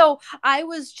 So I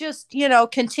was just,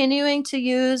 continuing to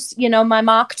use, my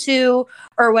Mach 2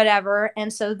 or whatever.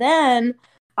 And so then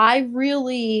I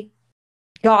really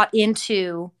got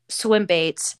into swim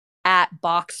baits at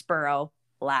Boxborough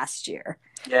last year.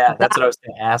 Yeah, that's what I was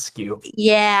going to ask you.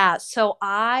 Yeah, so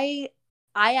I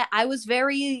was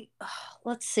very,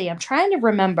 let's see, I'm trying to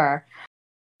remember.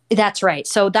 That's right.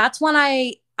 So that's when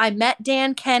I met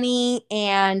Dan Kenny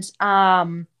and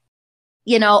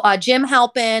Jim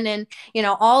Halpin and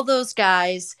all those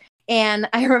guys. And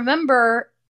I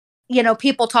remember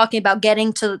people talking about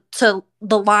getting to the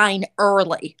line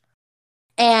early.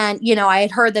 And, I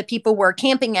had heard that people were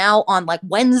camping out on like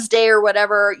Wednesday or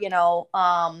whatever,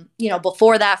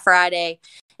 before that Friday.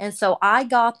 And so I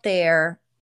got there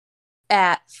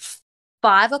at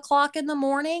 5:00 in the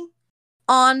morning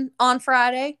on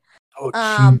Friday. Oh,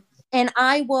 and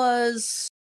I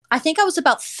think I was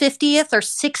about 50th or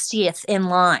 60th in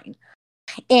line.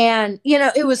 And,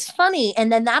 it was funny.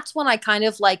 And then that's when I kind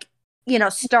of like,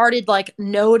 started like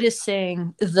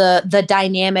noticing the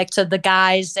dynamics of the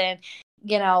guys and,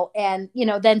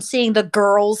 then seeing the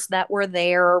girls that were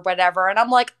there or whatever. And I'm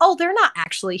like, oh, they're not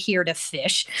actually here to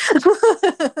fish,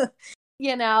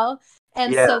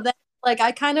 And yeah. so then like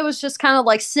I kind of was just kind of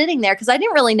like sitting there because I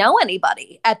didn't really know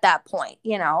anybody at that point,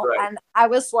 Right. And I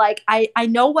was like, I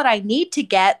know what I need to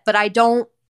get, but I don't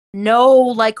know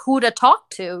like who to talk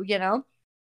to,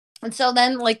 And so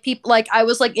then like people, like I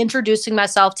was like introducing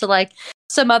myself to like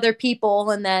some other people,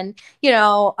 and then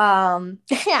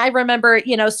I remember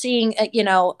seeing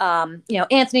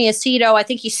Anthony Aceto. I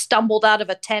think he stumbled out of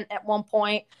a tent at one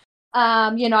point.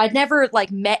 I'd never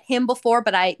like met him before,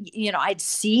 but I'd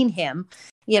seen him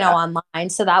online,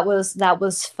 so that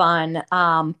was fun.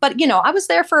 But I was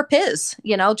there for a piz,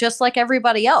 just like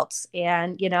everybody else,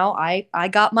 and I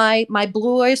got my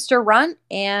blue oyster runt,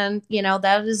 and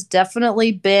that has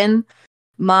definitely been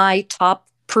my top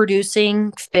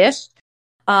producing fish.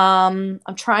 I'm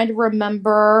trying to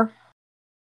remember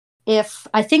if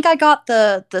I think I got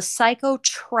the Psycho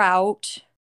Trout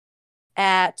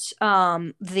at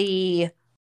I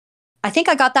think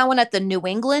I got that one at the New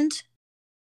England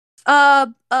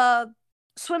Swim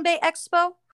Bait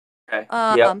Expo. Okay.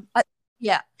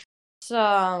 Yeah.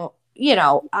 So,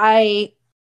 I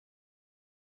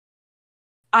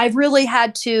really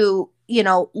had to,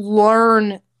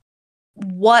 learn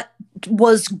what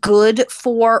was good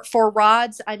for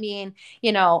rods. I mean,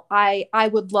 I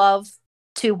would love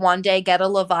to one day get a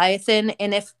Leviathan,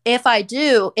 and if I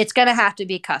do, it's gonna have to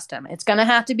be custom. It's gonna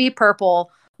have to be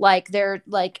purple. Like they're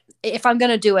like, if I'm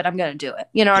gonna do it, I'm gonna do it.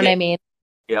 You know what I mean?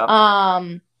 Yeah.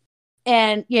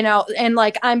 And and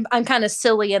like I'm kind of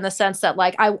silly in the sense that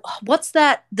like what's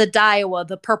that, the Daiwa,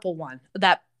 the purple one,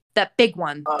 that big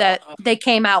one that they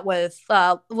came out with,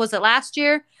 was it last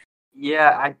year?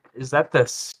 Yeah, is that the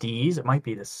Steez? It might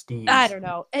be the Steez. I don't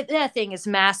know. That thing is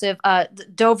massive.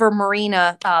 Dover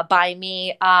Marina by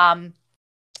me. Akai,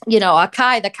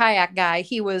 the kayak guy,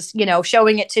 he was,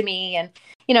 showing it to me, and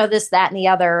this, that, and the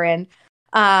other, and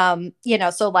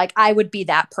so like I would be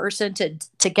that person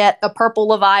to get a purple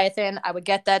Leviathan. I would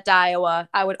get that Daiwa.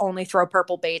 I would only throw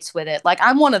purple baits with it. Like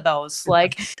I'm one of those.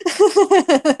 Like,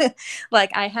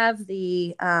 like I have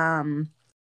the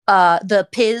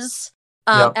Piz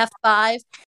F5,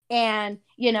 And,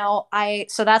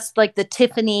 so that's like the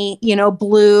Tiffany,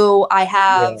 blue.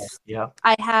 Yeah. Yeah.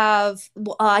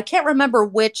 I can't remember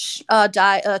which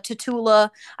Tatula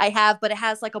I have, but it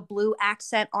has like a blue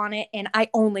accent on it, and I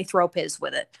only throw Piz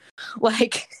with it.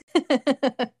 Like,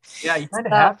 Yeah, you kind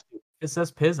of so, have to. It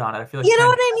says Piz on it. I feel like you you know kind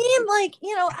what of I have mean? to.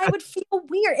 Like, I would feel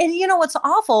weird. And what's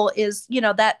awful is,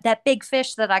 that big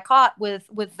fish that I caught with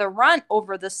the runt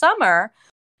over the summer.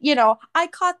 I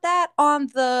caught that on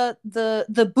the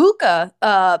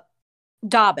Buka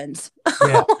Dobbins.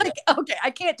 Yeah. Like, okay,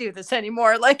 I can't do this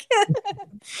anymore. Like,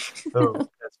 Oh,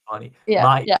 that's funny.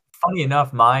 yeah, yeah. Funny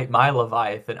enough, my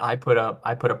Leviathan, I put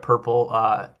a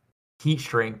purple heat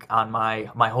shrink on my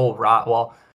whole rod.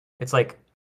 Well, it's like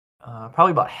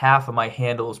probably about half of my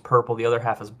handle is purple, the other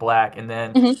half is black, and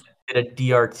then Mhm. did a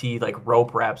DRT like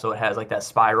rope wrap, so it has like that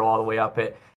spiral all the way up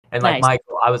it. And like Nice.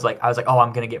 I was like, oh,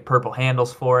 I'm gonna get purple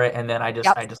handles for it, and then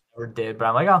Yep. I just never did. But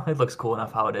I'm like, oh, it looks cool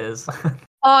enough how it is.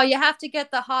 Oh, you have to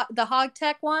get the Hog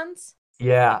Tech ones.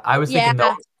 Yeah, I was Yeah. thinking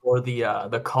those for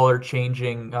the color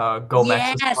changing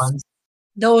Gomexus Yes. ones.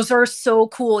 Those are so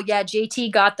cool. Yeah,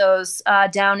 JT got those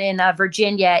down in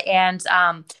Virginia, and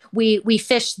we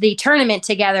fished the tournament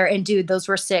together. And dude, those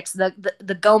were sick.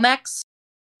 The Gomex.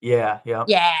 Yeah, yeah.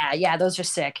 Yeah, yeah, those are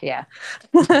sick. Yeah.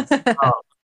 Um,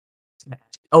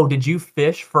 oh, did you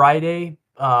fish Friday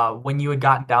when you had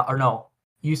gotten down? Or no,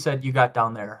 you said you got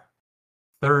down there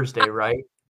Thursday, right?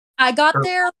 I got Or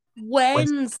there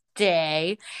Wednesday?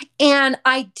 Wednesday, and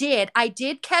I did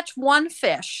catch one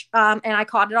fish, and I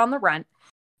caught it on the run,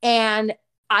 and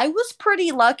I was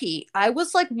pretty lucky. I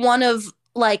was like one of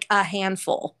like a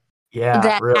handful Yeah,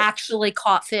 that really. actually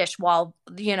caught fish while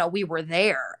we were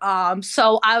there.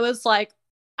 So I was like,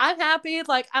 I'm happy.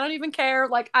 Like, I don't even care.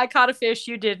 Like, I caught a fish,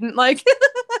 you didn't. Like,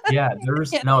 Yeah,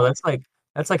 there's yeah, no, that's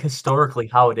like historically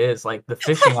how it is. Like the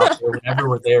fishing out there whenever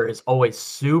we're there is always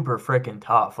super freaking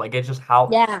tough. Like it's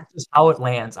yeah, just how it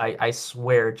lands. I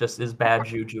swear it just is bad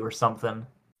juju or something.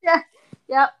 yeah,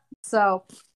 yeah. So,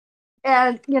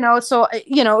 and it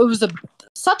was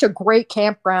such a great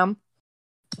campground.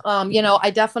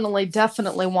 I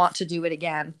definitely want to do it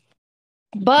again,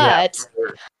 Yeah, but for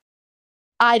sure.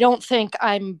 I don't think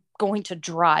I'm going to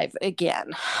drive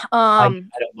again. I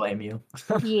don't blame you.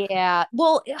 Yeah.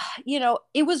 Well,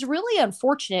 it was really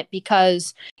unfortunate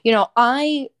because,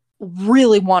 I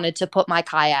really wanted to put my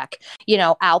kayak,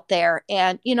 out there.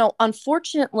 And,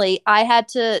 unfortunately, I had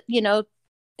to,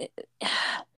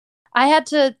 I had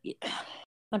to,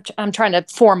 I'm trying to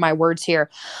form my words here.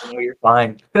 No, you're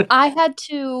fine. I had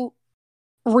to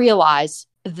realize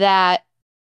that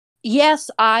yes,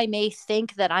 I may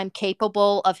think that I'm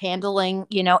capable of handling,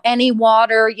 any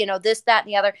water, this, that, and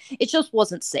the other. It just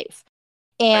wasn't safe.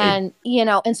 Right.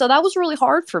 And so that was really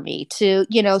hard for me to,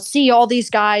 see all these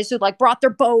guys who like brought their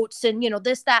boats and,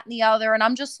 this, that, and the other. And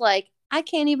I'm just like, I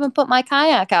can't even put my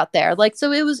kayak out there. Like,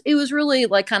 so it was really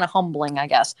like kind of humbling, I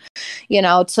guess,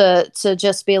 to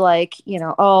just be like,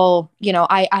 oh,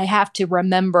 I have to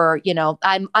remember,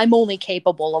 I'm only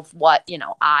capable of what,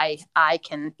 I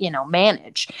can,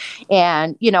 manage.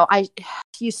 And,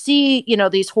 you see,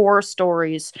 these horror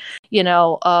stories,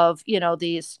 of,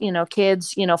 these,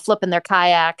 kids, flipping their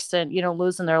kayaks and,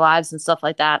 losing their lives and stuff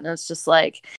like that. And it's just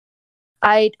like,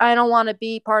 I don't want to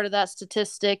be part of that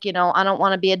statistic, I don't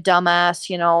want to be a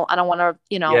dumbass, I don't want to,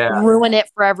 Yeah. ruin it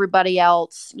for everybody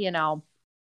else,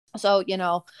 So,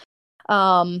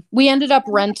 we ended up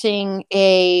renting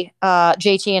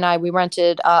JT and we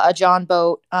rented a John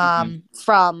boat Mhm.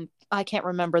 from I can't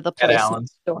remember the At place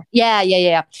Allen's. next door. Yeah, yeah,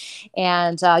 yeah.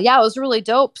 And yeah, it was really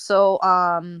dope. So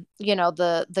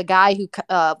the guy who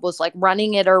was like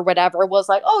running it or whatever was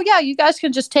like, "Oh yeah, you guys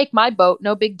can just take my boat,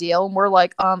 no big deal." And we're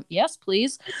like, yes,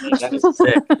 please." That is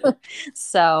sick.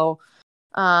 So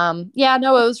yeah,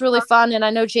 no, it was really fun. And I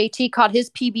know JT caught his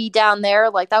PB down there.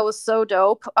 Like that was so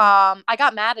dope. I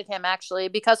got mad at him actually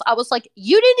because I was like,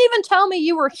 you didn't even tell me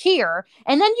you were here.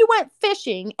 And then you went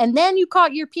fishing and then you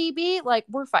caught your PB. Like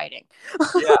we're fighting.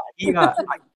 Yeah,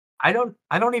 I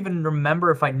don't even remember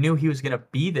if I knew he was gonna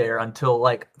be there until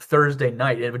like Thursday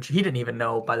night, which he didn't even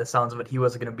know by the sounds of it. He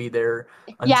wasn't gonna be there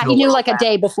Yeah, he until knew like like a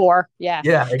day before. Yeah.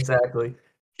 yeah, exactly.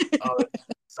 Oh, that's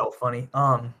so funny.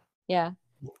 Yeah.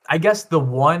 I guess the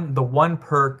one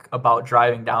perk about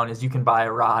driving down is you can buy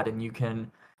a rod and you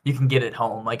can get it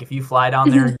home. Like if you fly down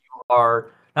there, Mhm. you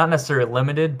are not necessarily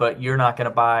limited, but you're not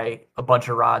gonna buy a bunch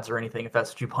of rods or anything if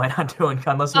that's what you plan on doing,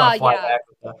 unless you want to fly Yeah. back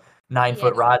with a 9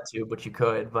 foot Yeah. rod tube, which you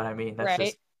could. But I mean, that's Right.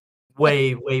 just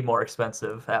way, way more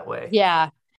expensive that way.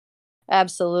 Yeah.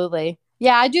 Absolutely.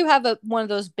 Yeah, I do have one of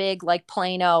those big like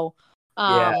Plano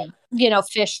Yeah.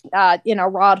 Fish,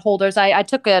 rod holders. I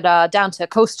took it down to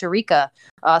Costa Rica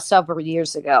several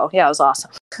years ago. Yeah, it was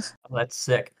awesome. Oh, that's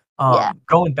sick. Yeah.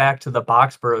 Going back to the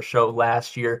Boxborough show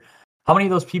last year, how many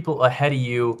of those people ahead of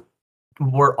you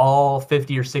were all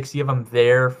 50 or 60 of them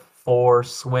there for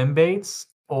swim baits,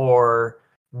 or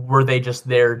were they just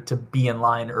there to be in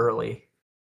line early?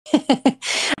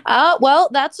 Well,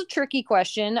 that's a tricky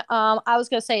question. I was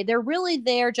gonna say they're really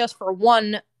there just for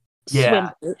one swim Yeah,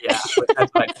 bait. yeah,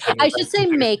 that's what I I figured. should Like, say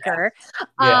maker.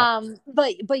 yeah,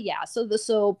 But yeah,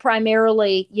 so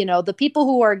primarily, the people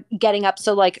who are getting up,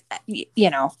 so like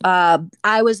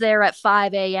I was there at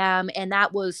 5 a.m. and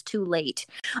that was too late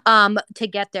to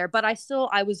get there. But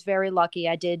I was very lucky.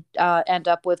 I did end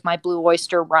up with my blue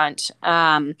oyster runt.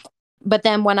 But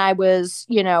then when I was,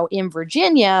 in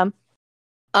Virginia,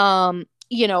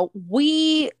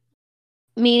 we,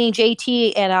 meaning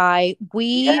JT and I, we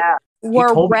yeah. He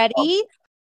were told me about ready.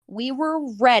 We were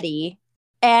ready.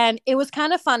 And it was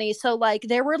kind of funny. So like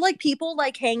there were like people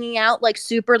like hanging out like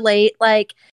super late,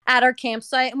 like at our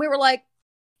campsite. And we were like,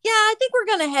 yeah, I think we're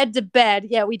gonna head to bed.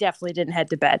 Yeah, we definitely didn't head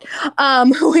to bed.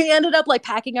 We ended up like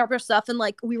packing up our stuff and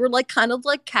like we were like kind of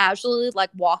like casually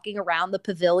like walking around the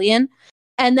pavilion.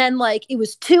 And then like it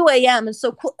was 2 a.m. And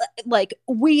so like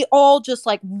we all just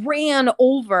like ran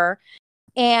over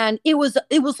and it was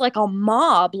like a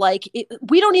mob. Like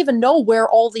we don't even know where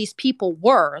all these people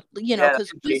were, yeah,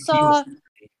 that's because what we JT was saw. telling me.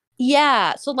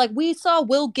 Yeah, so like we saw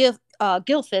Will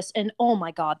Gilfis, and oh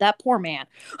my god, that poor man.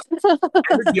 I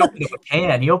heard he opened up a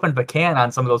can. He opened up a can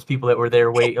on some of those people that were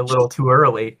there wait a little too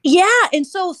early. Yeah, and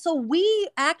so we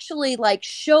actually like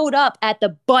showed up at the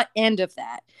butt end of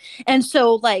that. And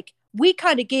so like we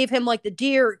kind of gave him like the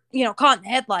deer, caught in the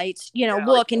headlights, Yeah, like,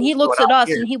 look, and he what's going looks at on us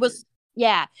here? and he was,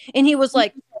 yeah, and he was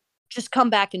like, just come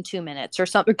back in 2 minutes or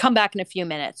something, come back in a few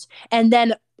minutes. And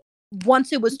then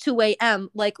once it was 2 a.m.,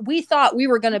 like we thought we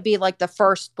were going to be like the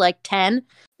first like 10.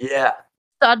 Yeah,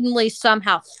 Suddenly,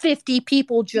 somehow 50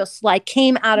 people just like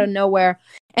came out of nowhere.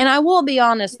 And I will be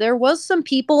honest, there was some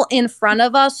people in front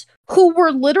of us who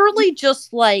were literally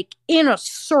just like in a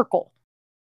circle.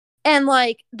 And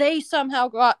like they somehow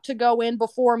got to go in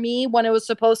before me when it was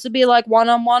supposed to be like one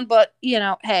on one. But,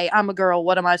 hey, I'm a girl.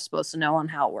 What am I supposed to know on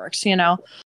how it works,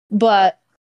 But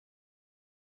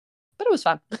it was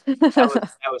fun.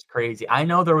 that was crazy. I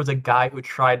know there was a guy who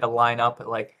tried to line up at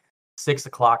like 6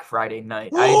 o'clock Friday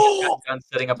night. I had just gotten done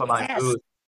setting up at my Yes. booth,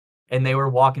 and they were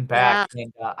walking back, Yeah.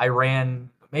 and I ran.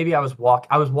 Maybe I was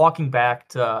walking back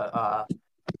to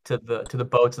the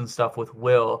boats and stuff with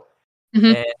Will,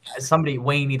 Mhm. and somebody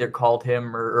Wayne either called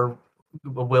him or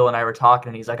Will and I were talking,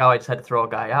 and he's like, "Oh, I just had to throw a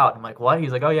guy out." I'm like, "What?"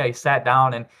 He's like, "Oh yeah, he sat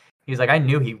down and." He's like, I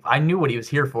knew what he was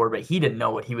here for, but he didn't know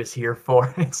what he was here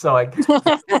for. And so I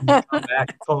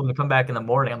told him to come back in the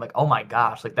morning. I'm like, oh my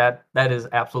gosh, like that is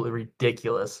absolutely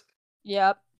ridiculous.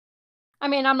 Yep. I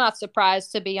mean, I'm not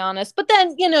surprised to be honest. But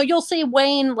then, you'll see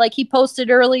Wayne, like he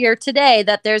posted earlier today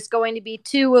that there's going to be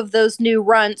two of those new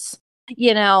runts,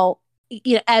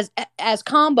 as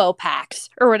combo packs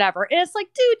or whatever. And it's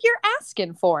like, dude, you're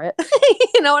asking for it.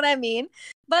 You know what I mean?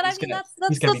 But I He's mean, gonna that's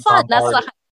he's gonna the be fun. That's bombarded.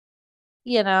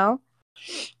 you know.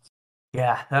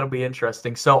 Yeah, that'll be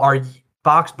interesting. So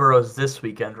Boxborough's this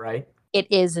weekend, right?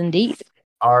 It is indeed.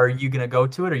 Are you gonna go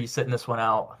to it, or are you sitting this one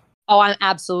out? Oh, I'm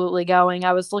absolutely going.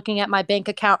 I was looking at my bank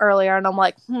account earlier and I'm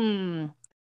like, all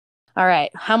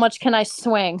right, how much can I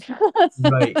swing?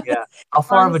 Right, yeah. How As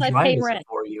far long of a as I drive pay is it rent.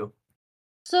 for you?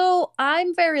 So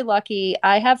I'm very lucky.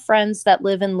 I have friends that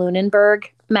live in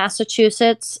Lunenburg,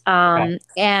 Massachusetts. Okay.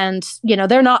 And,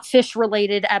 they're not fish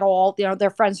related at all. They're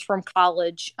friends from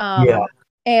college. Yeah,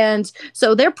 And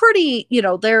so they're pretty,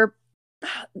 they're,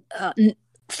 uh,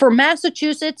 for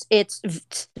Massachusetts, it's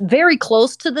very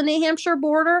close to the New Hampshire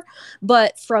border.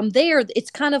 But from there, it's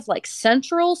kind of like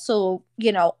central. So,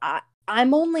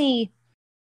 I'm only,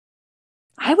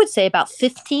 I would say about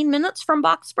 15 minutes from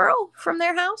Boxborough from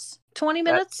their house, 20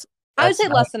 that's minutes. I would that's say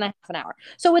not less than a half an hour.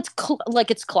 So it's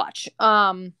it's clutch.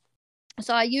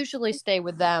 So I usually stay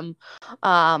with them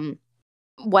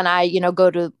when I, go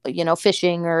to,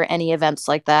 fishing or any events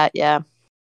like that. Yeah.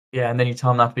 yeah, and then you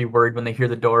tell them not to be worried when they hear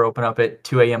the door open up at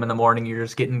 2 a.m. in the morning. You're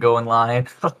just getting going line.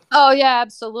 Oh yeah,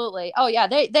 absolutely. Oh yeah,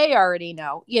 they already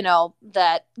know,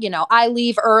 that, I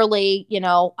leave early,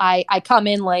 I come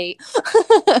in late.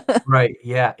 Right,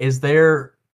 yeah.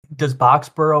 Does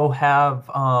Boxborough have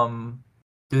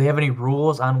do they have any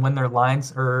rules on when their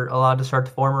lines are allowed to start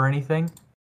to form or anything?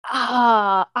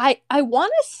 I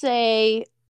want to say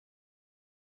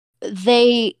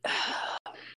they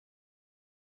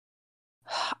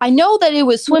I know that it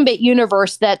was Swimbait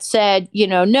Universe that said,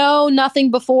 no,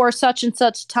 nothing before such and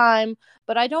such time.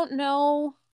 but I don't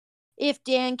know if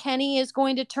Dan Kenny is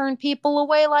going to turn people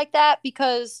away like that,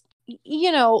 because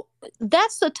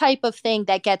that's the type of thing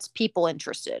that gets people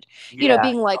interested. Yeah.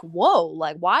 Being like, whoa,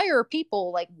 like, why are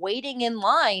people like waiting in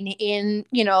line in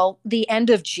the end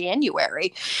of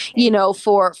January,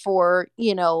 for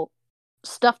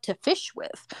stuff to fish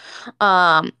with.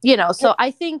 So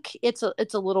I think it's a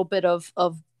little bit of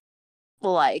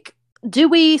like, do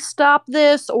we stop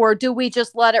this, or do we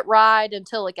just let it ride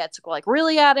until it gets like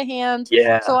really out of hand?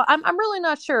 Yeah. So I'm really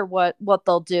not sure what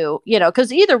they'll do,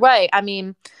 because either way, I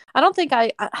mean, I don't think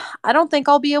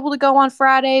I'll be able to go on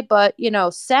Friday, but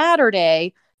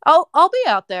Saturday I'll be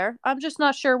out there. I'm just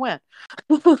not sure when.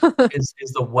 Is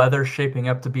the weather shaping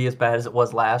up to be as bad as it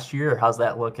was last year, or how's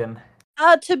that looking?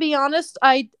 To be honest,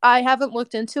 I haven't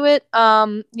looked into it.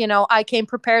 I came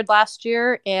prepared last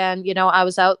year, and I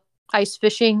was out ice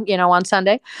fishing, on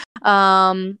Sunday.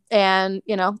 And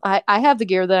I have the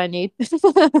gear that I need.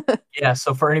 Yeah,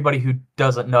 so for anybody who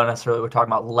doesn't know necessarily what we're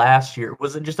talking about, last year,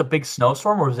 was it just a big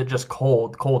snowstorm, or was it just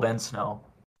cold and snow?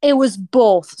 It was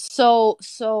both. So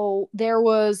there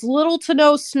was little to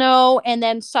no snow, and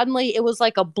then suddenly it was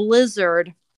like a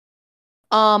blizzard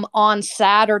on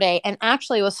Saturday. And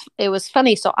actually it was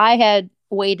funny. So I had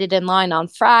waited in line on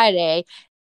Friday,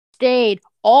 stayed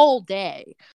all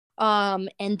day.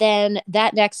 And then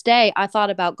that next day I thought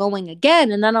about going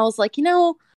again, and then I was like,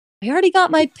 I already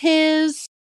got my Piz,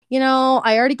 I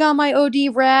already got my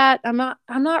OD rat. I'm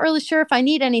not really sure if I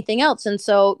need anything else. And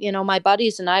so, my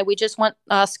buddies and I, we just went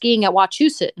skiing at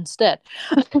Wachusett instead.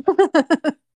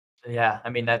 Yeah, I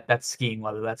mean that's skiing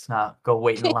weather. That's not go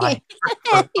wait in line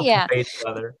for open Yeah. face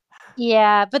weather.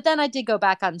 Yeah, but then I did go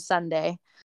back on Sunday.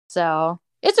 So,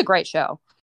 it's a great show.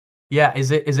 Yeah,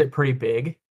 is it pretty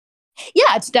big?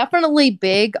 Yeah, it's definitely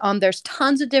big. There's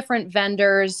tons of different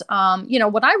vendors.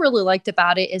 What I really liked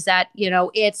about it is that,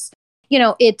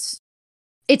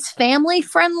 it's family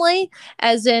friendly,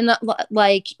 as in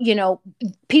like,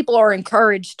 people are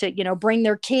encouraged to, bring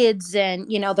their kids and,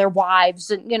 their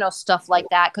wives and, stuff like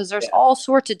that. Cause there's all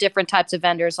sorts of different types of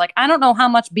vendors. Like, I don't know how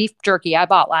much beef jerky I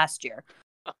bought last year.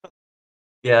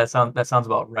 Yeah, that sounds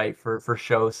about right for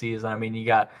show season. I mean, you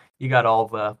got all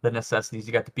the necessities.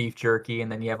 You got the beef jerky,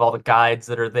 and then you have all the guides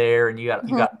that are there, and you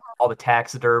got all the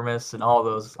taxidermists and all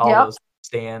Yep. those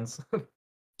stands.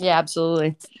 Yeah,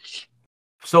 absolutely.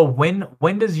 So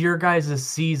when does your guys'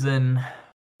 season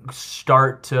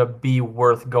start to be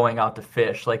worth going out to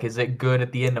fish? Like, is it good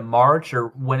at the end of March, or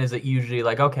when is it usually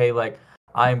like, okay, like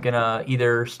I'm gonna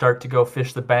either start to go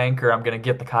fish the bank, or I'm gonna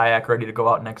get the kayak ready to go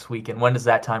out next weekend? When does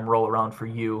that time roll around for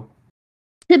you?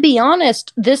 To be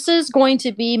honest, this is going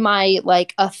to be my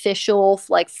like official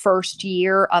like first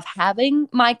year of having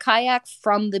my kayak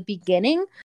from the beginning. Okay.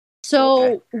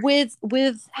 So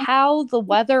with how the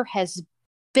weather has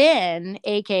been,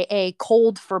 aka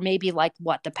cold for maybe like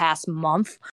what, the past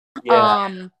month, Yeah.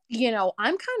 I'm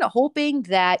kind of hoping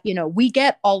that, we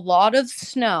get a lot of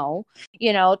snow,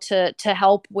 to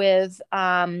help with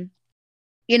the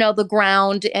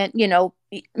ground, and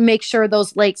make sure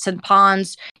those lakes and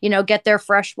ponds, get their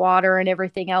fresh water and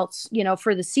everything else,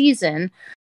 for the season.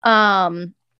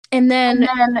 um and then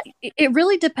it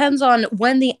really depends on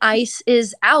when the ice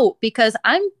is out, because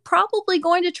I'm probably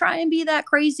going to try and be that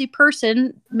crazy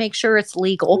person, make sure it's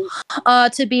legal,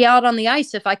 to be out on the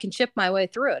ice. If I can chip my way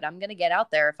through it, I'm going to get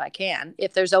out there if I can,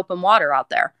 if there's open water out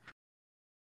there.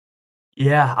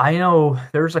 Yeah, I know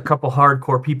there's a couple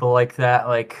hardcore people like that,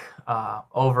 like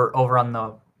over on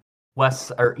the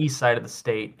west or east side of the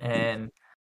state, and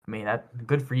I mean that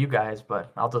good for you guys,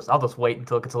 but I'll just wait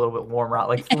until it gets a little bit warmer out.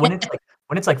 Like when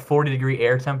it's like 40-degree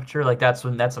air temperature, like that's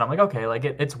when I'm like, okay, like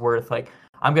it's worth, like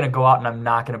I'm gonna go out and I'm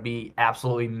not gonna be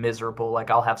absolutely miserable. Like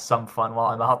I'll have some fun while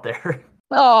I'm out there.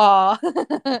 Oh,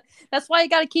 that's why you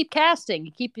got to keep casting.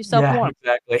 You keep yourself Yeah, warm.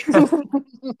 exactly.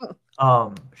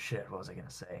 Shit, what was I gonna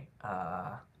say?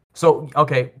 So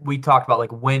okay, we talked about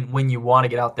like when you want to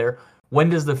get out there. When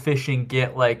does the fishing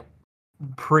get like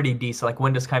pretty decent? Like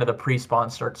when does kind of the pre-spawn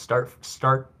start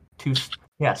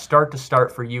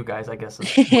for you guys? I guess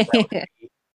is what that would be.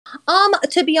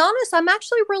 To be honest, I'm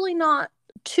actually really not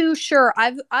too sure.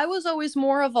 I was always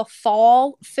more of a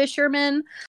fall fisherman.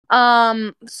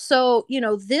 So,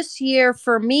 this year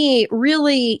for me,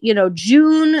 really,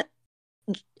 June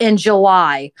and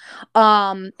July,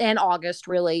 and August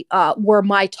really, were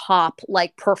my top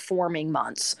like performing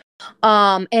months.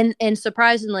 And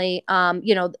surprisingly,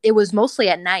 it was mostly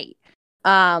at night.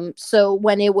 So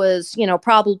when it was,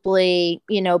 probably,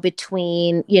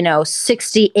 between,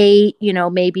 68,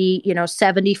 maybe,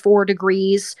 74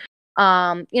 degrees,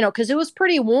 because it was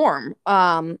pretty warm,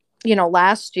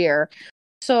 last year.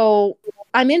 So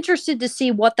I'm interested to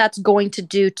see what that's going to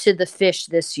do to the fish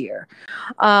this year.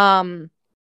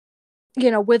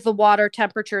 With the water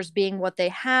temperatures being what they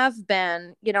have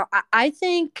been, I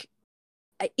think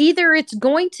either I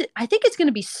think it's going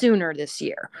to be sooner this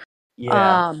year.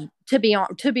 Yeah. To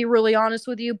be really honest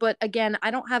with you, but again,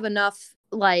 I don't have enough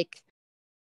like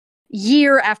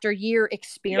year after year Yeah.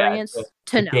 experience To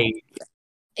to know. date.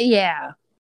 Yeah.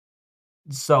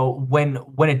 So when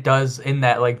it does in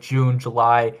that like June,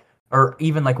 July, or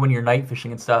even like when you're night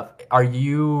fishing and stuff,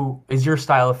 is your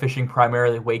style of fishing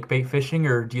primarily wake bait fishing,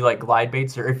 or do you like glide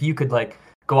baits? Or if you could like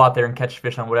go out there and catch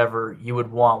fish on whatever you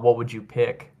would want, what would you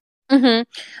pick? Mm-hmm.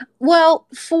 Well,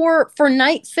 for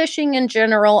night fishing in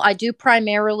general, I do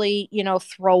primarily,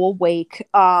 throw a wake.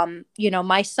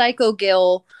 My psycho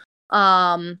gill,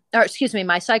 or excuse me,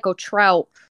 my psycho trout,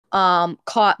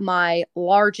 caught my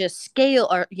largest scale,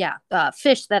 or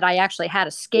fish that I actually had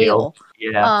a scale.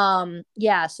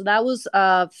 Yeah. So that was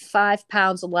 5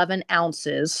 pounds 11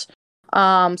 ounces.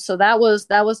 So that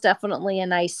was definitely a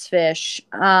nice fish.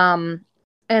 And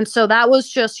so that was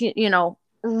just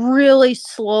really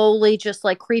slowly just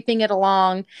like creeping it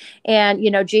along. And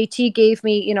JT gave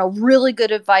me really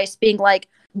good advice, being like,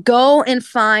 go and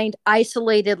find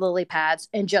isolated lily pads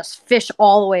and just fish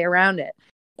all the way around it.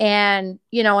 And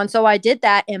so I did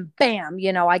that, and bam,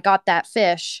 I got that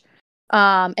fish.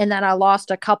 And then I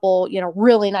lost a couple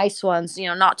really nice ones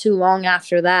not too long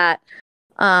after that.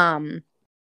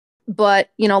 But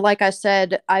like I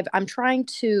said, I'm trying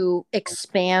to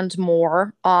expand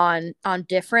more on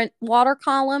different water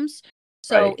columns.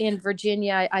 So Right. in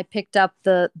Virginia, I picked up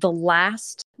the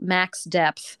last max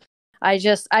depth. I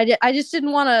just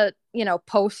didn't want to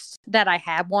post that I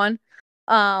had one,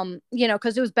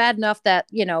 because it was bad enough that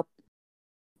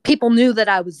people knew that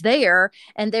I was there,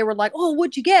 and they were like, "Oh,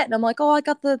 what'd you get?" And I'm like, "Oh, I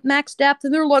got the max depth."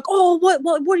 And they're like, "Oh,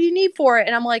 what do you need for it?"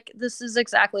 And I'm like, "This is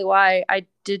exactly why I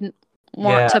didn't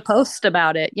want Yeah. to post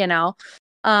about it."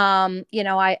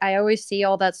 I always see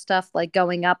all that stuff like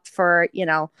going up for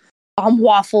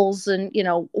waffles and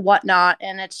whatnot,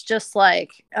 and it's just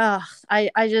like,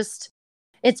 I just,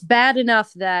 it's bad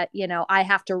enough that I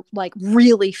have to like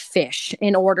really fish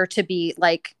in order to be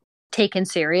like taken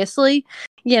seriously,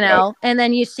 Right. and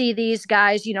then you see these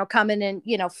guys coming and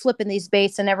flipping these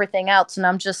baits and everything else, and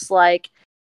I'm just like,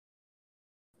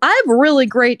 I have a really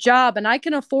great job and I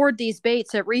can afford these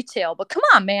baits at retail, but come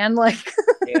on, man. Like,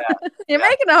 Yeah. you're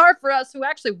making it hard for us who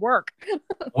actually work.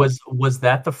 Was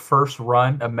that the first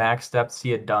run of max depths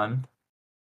he had done?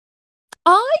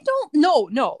 I don't know.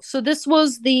 No. So this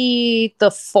was the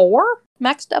 4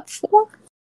 max depth 4.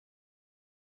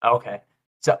 Okay.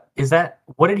 So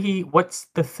what's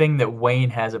the thing that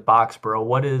Wayne has at Boxborough?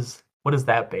 What is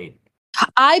that bait?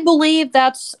 I believe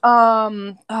that's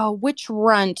which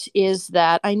runt is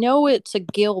that? I know it's a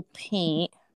gill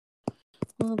paint.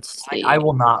 Let's I see.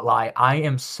 will not lie. I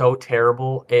am so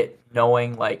terrible at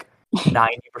knowing like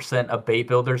 90% of bait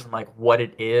builders and like what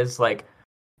it is. Like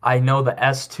I know the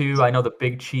S2, I know the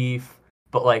Big Chief,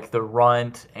 but like the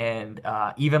Runt and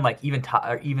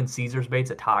even Caesar's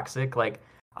baits at Toxic, like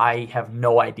I have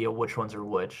no idea which ones are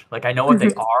which. Like I know what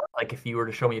they are, like if you were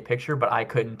to show me a picture, but I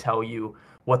couldn't tell you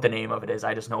what the name of it is.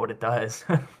 I just know what it does.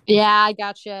 Yeah, I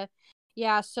gotcha.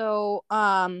 Yeah, so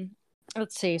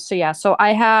let's see. So yeah, so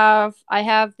I have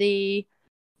the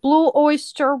Blue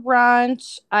Oyster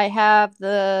Ranch. I have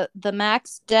the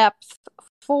max depth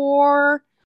 4.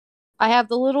 I have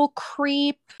the little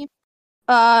creep in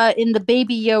the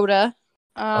Baby Yoda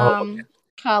Oh,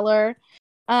 color.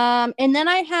 And then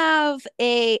I have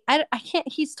I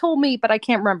can't, he's told me, but I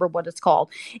can't remember what it's called.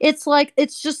 It's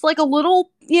just like a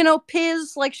little,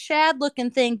 piz like shad looking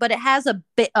thing, but it has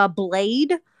a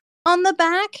blade on the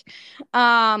back.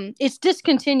 It's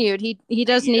discontinued. He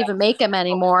doesn't yeah. even make them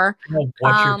anymore. I know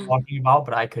what you're Um talking about,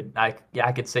 but I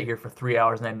could sit here for 3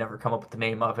 hours and I'd never come up with the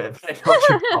name of it. But I know what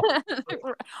you're talking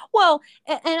about. well,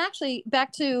 and actually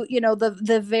back to,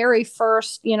 the very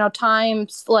first,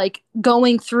 times like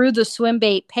going through the swim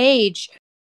bait page,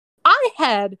 I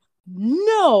had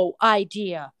no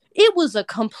idea. It was a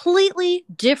completely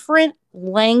different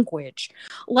language.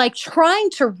 Like trying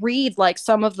to read like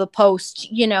some of the posts,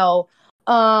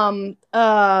 I'm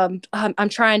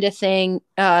trying to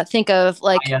think of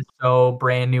like, ISO,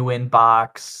 brand new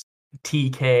inbox,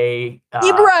 TK,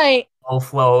 right. full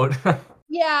float.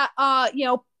 Yeah,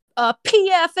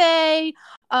 PFA,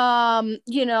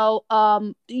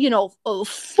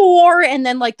 4, and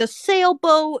then like the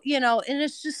sailboat, and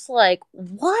it's just like,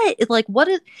 what? Like, what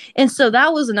is, and so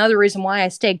that was another reason why I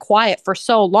stayed quiet for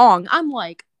so long. I'm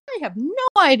like, I have no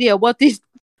idea what these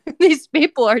these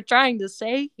people are trying to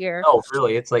say here. Oh,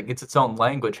 really? It's like it's its own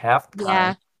language half the Yeah.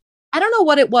 time. I don't know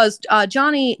what it was.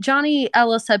 Johnny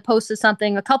Ellis had posted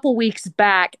something a couple weeks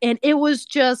back, and it was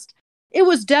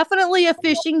definitely a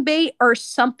fishing bait or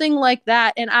something like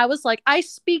that. And I was like, I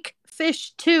speak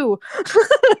fish too.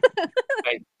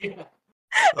 Right. Yeah.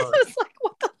 I was like,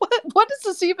 what does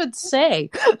this even say?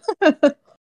 The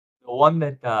one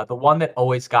that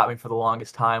always got me for the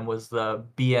longest time was the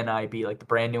BNIB, like the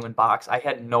brand new in box. I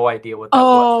had no idea what that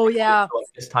was Oh yeah. until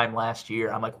like this time last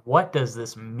year. I'm like, what does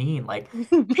this mean? Like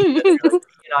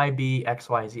BNIB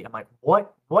XYZ. I'm like,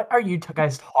 what are you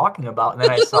guys talking about? And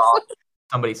then I saw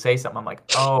somebody say something. I'm like,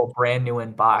 oh, brand new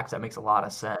in box. That makes a lot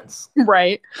of sense.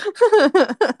 Right.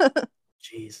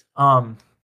 Jeez.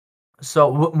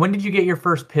 So when did you get your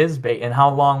first Piz bait, and how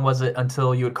long was it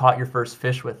until you had caught your first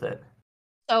fish with it?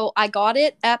 So I got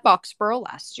it at Boxborough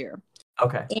last year.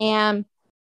 Okay. And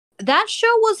that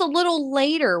show was a little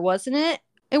later, wasn't it?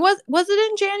 Was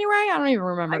it in January? I don't even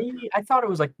remember. I thought it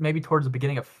was like maybe towards the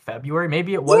beginning of February.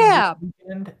 Maybe it was Yeah. this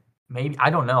weekend. Maybe I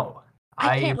don't know.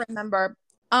 I can't remember.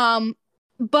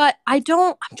 But I'm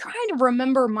trying to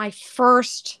remember my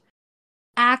first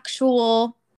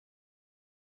actual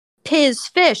Piz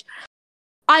fish.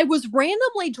 I was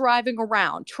randomly driving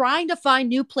around trying to find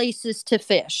new places to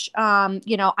fish. I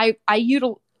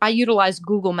utilize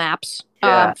Google Maps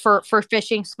Yeah. for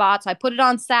fishing spots. I put it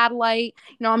on satellite.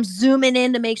 I'm zooming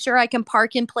in to make sure I can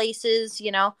park in places,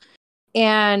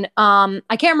 and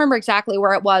I can't remember exactly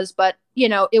where it was, but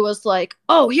it was like,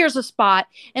 oh, here's a spot,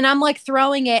 and I'm like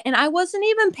throwing it, and I wasn't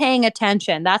even paying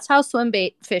attention. That's how swim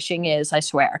bait fishing is, I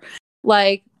swear.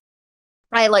 Like,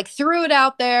 I like threw it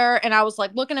out there, and I was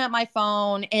like looking at my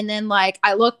phone, and then like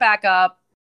I look back up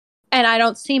and I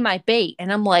don't see my bait,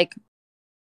 and I'm like,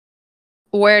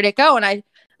 where'd it go? And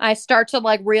I start to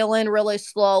like reel in really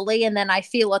slowly, and then I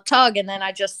feel a tug, and then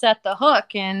I just set the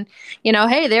hook, and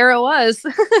hey, there it was.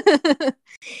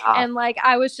 And like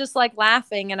I was just like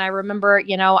laughing, and I remember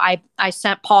I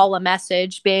sent Paul a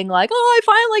message being like, oh, I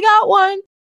finally got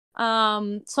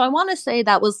one. So I want to say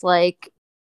that was like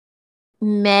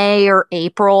May or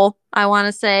April, I want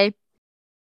to say.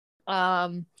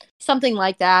 Something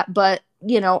like that. But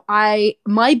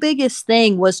my biggest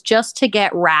thing was just to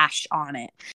get rash on it.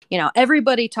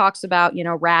 Everybody talks about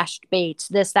rashed baits,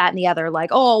 this, that, and the other, like,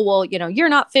 oh, well, you're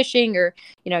not fishing, or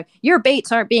your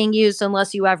baits aren't being used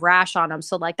unless you have rash on them.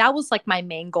 So like that was like my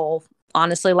main goal,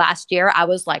 honestly. Last year I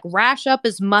was like, rash up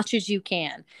as much as you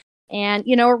can. And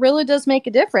it really does make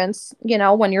a difference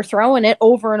when you're throwing it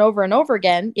over and over and over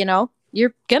again.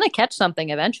 You're gonna catch something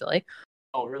eventually.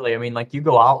 Oh, really? I mean, like you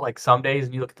go out like some days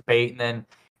and you look at the bait, and then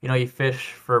you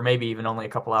fish for maybe even only a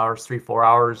couple hours, 3-4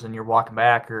 hours, and you're walking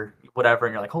back or whatever,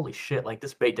 and you're like, holy shit! Like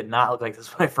this bait did not look like this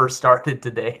when I first started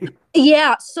today.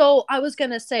 Yeah. So I was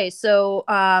gonna say,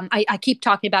 I keep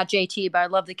talking about JT, but I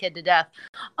love the kid to death.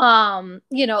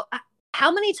 How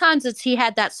many times has he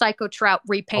had that Psycho Trout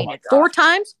repainted? 4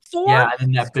 times? 4? Yeah, and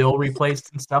then that bill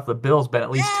replaced and stuff. The bill's been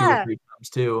at least 2 or 3 times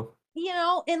too.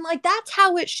 And like that's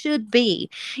how it should be.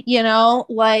 If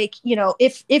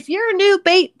you're a new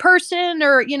bait person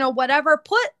or whatever,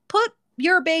 put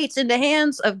your baits in the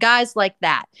hands of guys like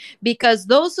that, because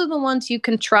those are the ones you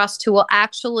can trust, who will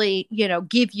actually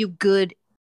give you good,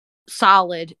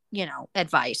 solid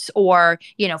advice or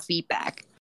feedback.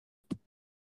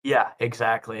 Yeah,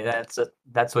 exactly.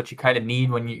 That's what you kind of need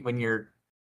when you're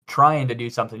trying to do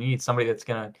something. You need somebody that's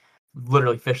gonna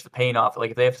literally fish the paint off.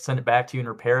 Like if they have to send it back to you and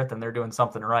repair it, then they're doing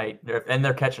something right.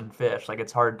 They're catching fish. Like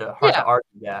it's hard to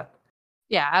argue that.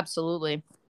 Yeah, absolutely.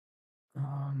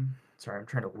 Sorry, I'm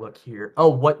trying to look here. Oh,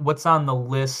 what's on the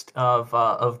list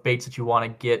of baits that you want to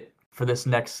get for this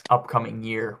next upcoming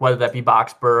year, whether that be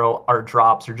Boxborough or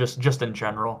drops or just in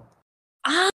general?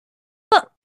 I'll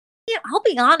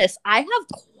be honest. I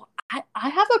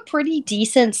have a pretty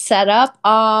decent setup.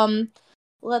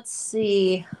 Let's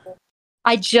see.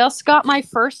 I just got my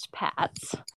first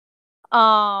Pats.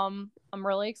 I'm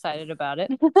really excited about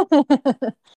it.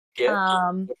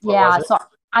 Yeah. So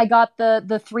I got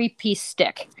the 3-piece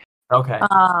stick. Okay.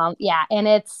 Yeah, and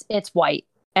it's white,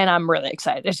 and I'm really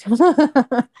excited.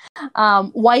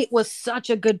 White was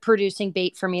such a good producing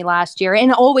bait for me last year,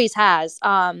 and always has.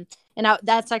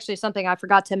 That's actually something I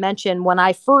forgot to mention. When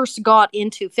I first got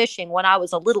into fishing, when I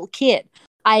was a little kid,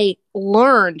 I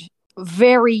learned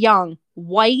very young,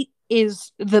 white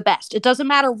is the best. It doesn't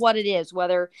matter what it is,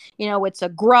 whether, it's a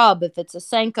grub, if it's a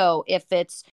Senko, if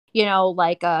it's,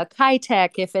 like a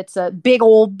Kitech, if it's a big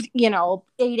old,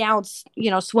 8-ounce,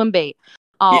 swim bait.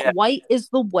 White is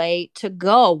the way to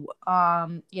go.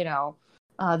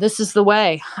 This is the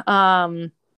way.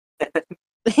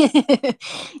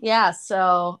 Yeah.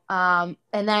 So, and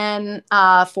then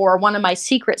for one of my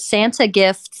Secret Santa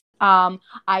gifts,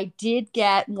 I did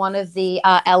get one of the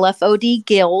LFOD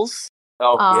gills.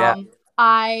 Oh yeah.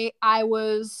 I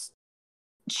was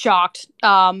shocked.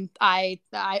 I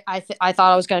thought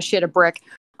I was gonna shit a brick.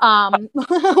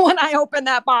 When I opened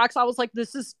that box, I was like,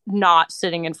 "This is not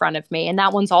sitting in front of me." And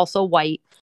that one's also white.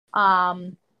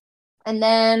 Um, and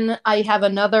then I have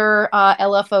another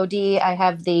LFOD. I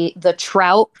have the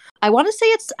trout. I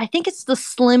think it's the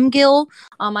Slim Gill.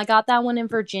 I got that one in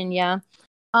Virginia.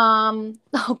 Oh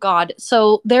God.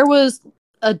 So there was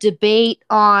a debate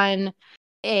on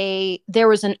there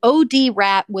was an OD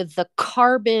rat with the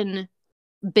carbon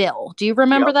bill. Do you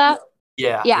remember Yep. that?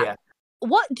 Yeah. Yeah. Yeah.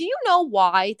 What do you know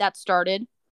why that started?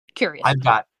 Curious.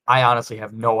 I honestly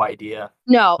have no idea.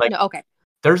 No, Like, no, okay.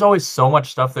 there's always so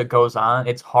much stuff that goes on.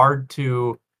 It's hard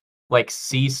to like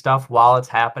see stuff while it's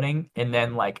happening and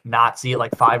then like not see it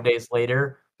like 5 days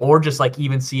later or just like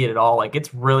even see it at all. Like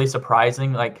it's really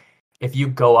surprising. Like if you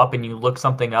go up and you look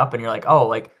something up and you're like, oh,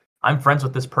 like I'm friends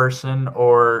with this person,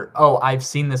 or oh, I've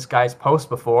seen this guy's post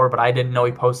before, but I didn't know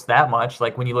he posts that much.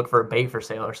 Like when you look for a bait for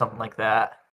sale or something like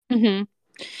that. Mm-hmm.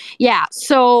 Yeah.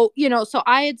 So, so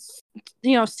I had,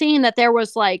 seen that there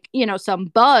was like, some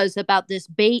buzz about this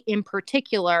bait in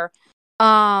particular.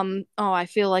 Oh, I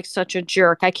feel like such a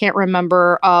jerk. I can't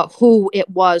remember who it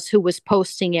was who was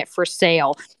posting it for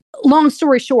sale. Long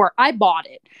story short, I bought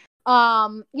it.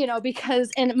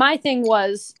 Because and my thing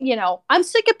was, I'm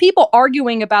sick of people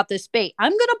arguing about this bait.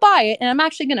 I'm gonna buy it and I'm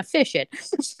actually gonna fish it.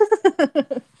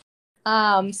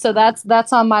 So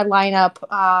that's on my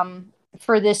lineup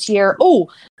for this year.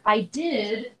 Oh, I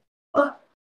did.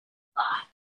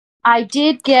 I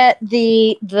did get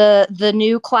the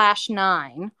new Clash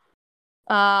 9.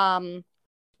 I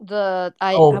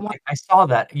saw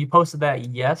that. You posted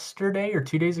that yesterday or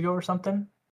 2 days ago or something?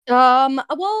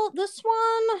 Well, this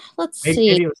one, let's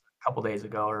see. Maybe it was a couple days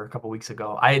ago or a couple weeks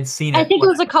ago. I had seen I it think it when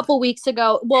was a couple weeks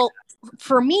ago. Well,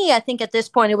 for me, I think at this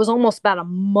point it was almost about a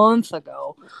month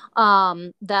ago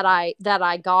that I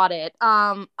got it.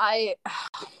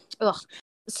 Ugh.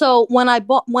 So when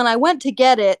I went to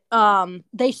get it,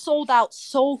 they sold out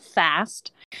so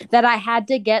fast that I had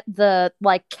to get the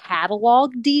like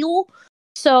catalog deal.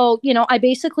 So, I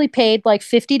basically paid like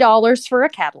 $50 for a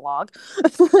catalog,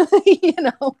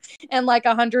 and like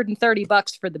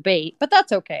 $130 for the bait, but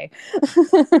that's okay.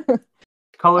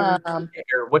 color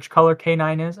or which color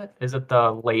K9 is it? Is it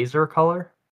the laser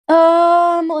color?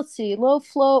 Let's see. Low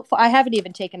float. I haven't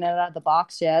even taken it out of the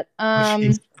box yet.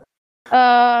 Jeez.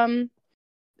 I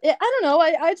don't know.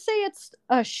 I'd say it's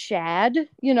a shad,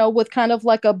 with kind of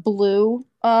like a blue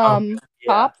Oh, yeah.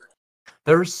 top.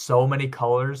 There's so many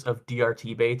colors of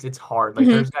DRT baits. It's hard. Like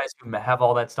there's guys who have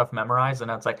all that stuff memorized,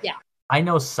 and it's like, Yeah. I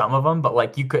know some of them, but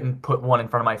like you couldn't put one in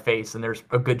front of my face, and there's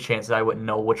a good chance that I wouldn't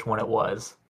know which one it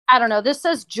was. I don't know. This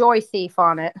says Joy Thief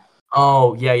on it.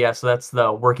 Oh yeah, yeah. So that's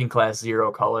the working class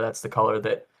zero color. That's the color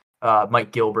that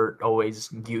Mike Gilbert always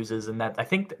uses, and that I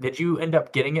think. Did you end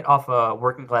up getting it off a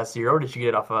working class zero? Or did you get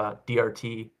it off a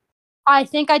DRT? I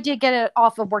think I did get it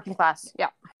off of working class. Yeah.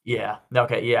 Yeah.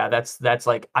 Okay. Yeah. That's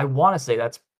like I want to say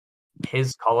that's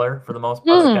his color for the most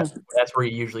part. Like that's where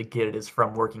you usually get it is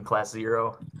from working class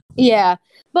zero. Yeah.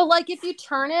 But like if you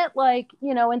turn it like,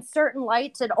 in certain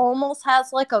lights, it almost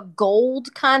has like a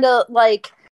gold kind of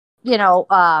like,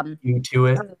 To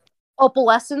it.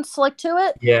 opalescence like to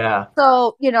it. Yeah.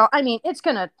 So, I mean, it's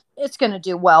gonna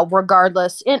do well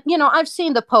regardless. And I've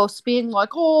seen the posts being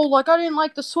like, oh, like I didn't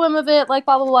like the swim of it, like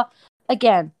blah blah blah.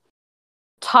 Again,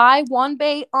 tie one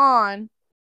bait on,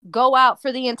 go out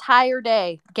for the entire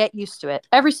day, get used to it.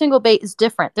 Every single bait is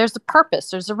different. There's a purpose,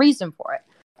 there's a reason for it.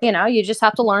 You just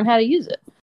have to learn how to use it.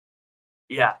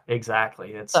 Yeah,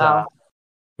 exactly. It's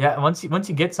yeah, once you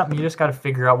get something, you just got to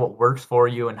figure out what works for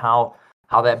you and how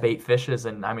that bait fishes.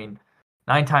 And I mean,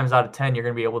 9 times out of 10, you're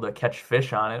gonna be able to catch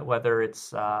fish on it, whether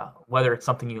it's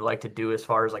something you like to do as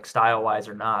far as like style wise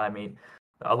or not. I mean,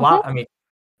 a lot. I mean,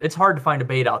 it's hard to find a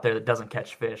bait out there that doesn't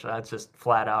catch fish. That's just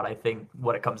flat out, I think,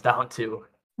 what it comes down to.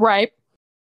 Right.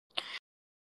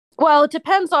 Well, it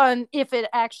depends on if it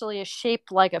actually is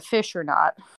shaped like a fish or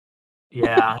not.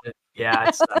 Yeah, yeah.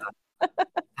 It's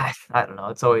I don't know.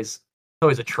 It's always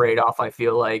a trade off. I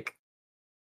feel like.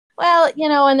 Well,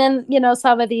 and then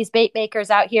some of these bait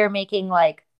makers out here making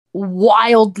like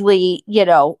wildly,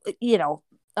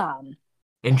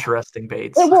 Interesting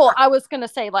baits. Well, I was gonna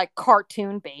say like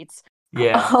cartoon baits.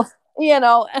 Yeah. And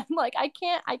like I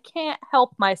can't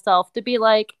help myself to be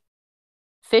like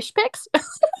fish picks.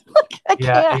 Like, I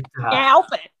can't help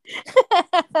it.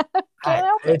 Can't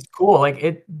help it. It's cool.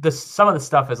 Like some of the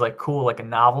stuff is like cool, like a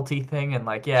novelty thing, and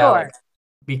like yeah, like Sure.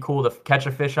 be cool to catch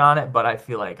a fish on it. But I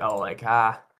feel like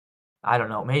I don't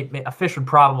know. Maybe a fish would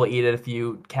probably eat it if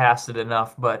you cast it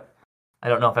enough, but I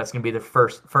don't know if that's gonna be the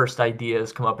first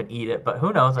ideas come up and eat it. But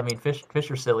who knows? I mean, fish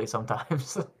are silly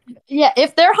sometimes. Yeah,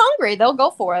 if they're hungry, they'll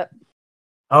go for it.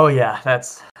 Oh yeah,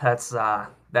 that's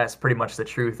pretty much the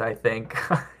truth, I think.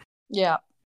 Yeah.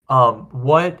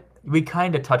 What we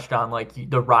kind of touched on like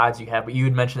the rods you have, but you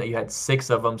had mentioned that you had 6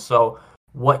 of them. So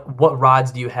what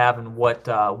rods do you have, and what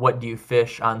do you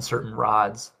fish on certain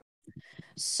rods?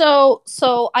 So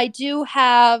I do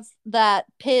have that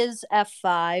Piz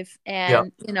F5, Yep.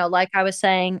 and like I was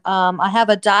saying, I have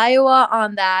a Daiwa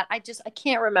on that. I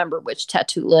can't remember which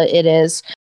Tatula it is.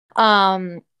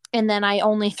 And then I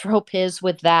only throw Piz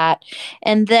with that.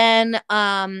 And then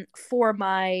for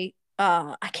my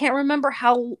I can't remember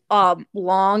how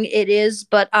long it is,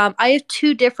 but I have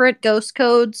 2 different ghost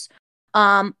codes.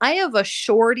 I have a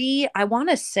shorty. I want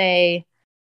to say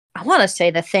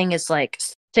the thing is like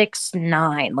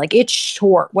 6'9", like it's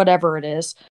short, whatever it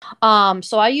is.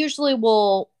 So I usually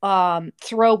will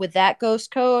throw with that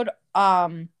ghost code.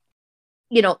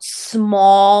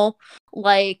 Small,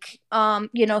 like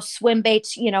swim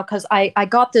baits, because I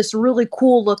got this really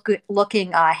cool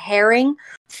looking herring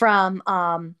from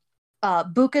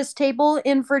Buca's Table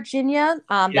in Virginia,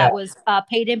 Yeah. that was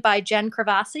paid in by Jen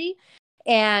Cravassi.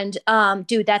 And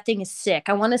dude, that thing is sick.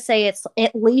 I want to say it's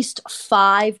at least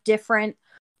 5 different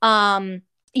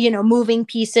moving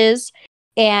pieces.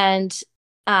 And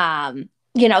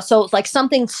so like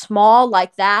something small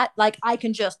like that, like I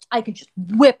can just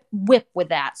whip with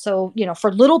that. So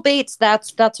for little baits,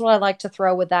 that's what I like to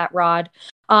throw with that rod.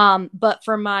 But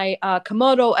for my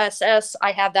Komodo SS,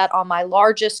 I have that on my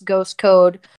largest ghost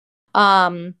code.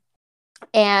 And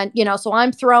so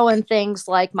I'm throwing things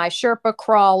like my Sherpa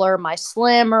crawler, my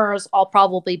slimmers. I'll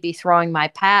probably be throwing my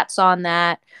Pats on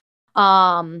that.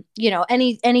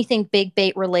 Anything big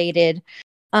bait related.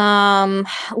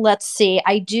 Let's see.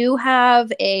 I do have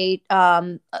the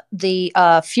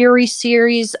Fury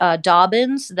series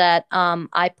Dobbins that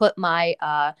I put my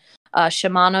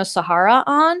Shimano Sahara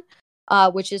on,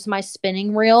 which is my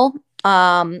spinning reel.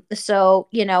 So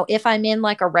if I'm in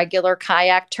like a regular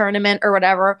kayak tournament or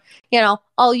whatever,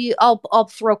 I'll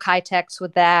throw Kitex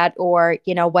with that, or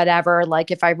whatever.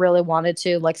 Like if I really wanted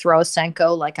to like throw a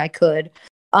Senko, like I could.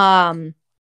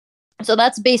 So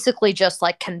that's basically just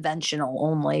like conventional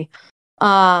only.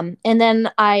 And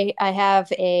then I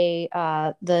have a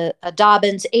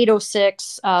Dobbins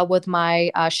 806 with my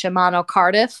Shimano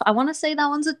Cardiff. I want to say that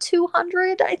one's a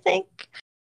 200, I think.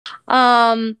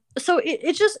 So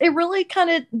it really kind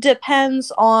of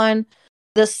depends on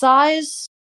the size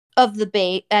of the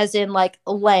bait, as in like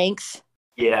length,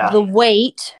 Yeah. the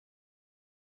weight,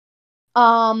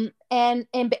 and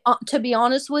to be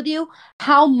honest with you,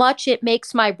 how much it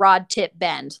makes my rod tip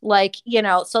bend. Like,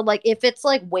 so like if it's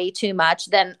like way too much,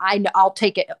 then I'll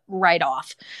take it right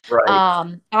off.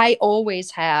 Right. I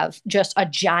always have just a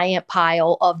giant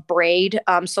pile of braid.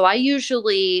 So I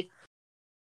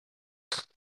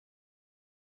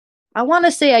want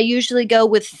to say I usually go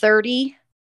with 30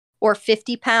 or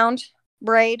 50 pound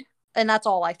braid, and that's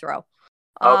all I throw.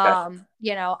 Okay.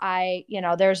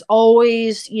 There's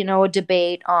always, a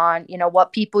debate on,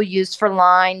 what people use for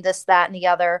line, this, that, and the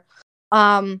other.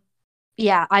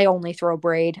 Yeah, I only throw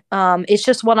braid. It's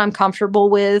just what I'm comfortable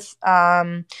with.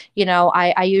 I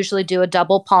usually do a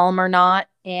double polymer knot,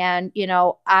 and,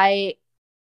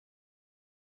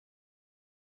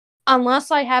 unless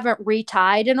I haven't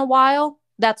retied in a while,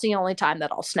 that's the only time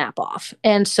that I'll snap off.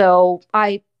 And so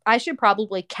I should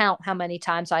probably count how many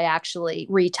times I actually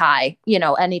retie,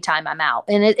 anytime I'm out.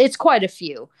 And it's quite a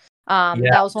few. Yeah.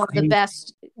 That was one of the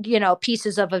best,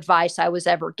 pieces of advice I was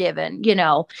ever given.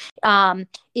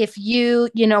 If you,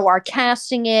 are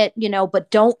casting it,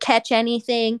 but don't catch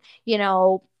anything,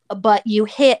 but you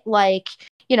hit like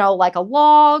a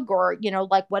log or,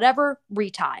 like whatever,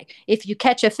 retie. If you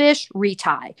catch a fish,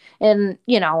 retie. And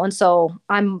so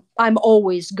I'm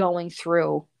always going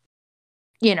through,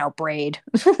 braid.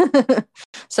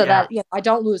 So Yeah. that I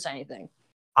don't lose anything.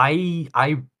 I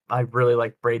really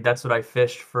like braid. That's what I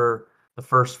fished for the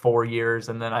first 4 years,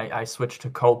 and then I switched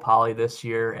to co-poly this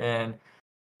year, and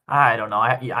I don't know.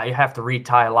 I have to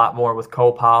retie a lot more with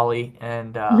co-poly,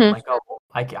 and Mm-hmm.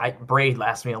 like braid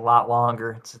lasts me a lot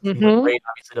longer. It's Mm-hmm. braid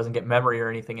obviously doesn't get memory or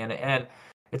anything in it, and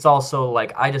it's also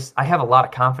like I have a lot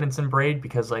of confidence in braid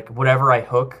because like whatever I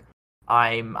hook, Yeah.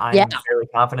 I'm fairly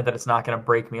confident that it's not going to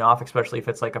break me off, especially if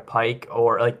it's like a pike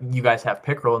or like you guys have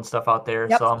pickerel and stuff out there.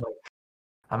 Yep. So I'm like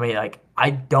I mean, like, I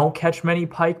don't catch many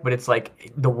pike, but it's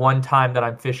like the one time that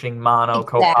I'm fishing mono,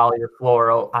 Exactly. copoly, or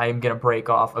fluoro, I'm gonna break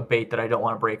off a bait that I don't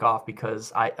want to break off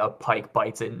because a pike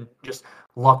bites it, and just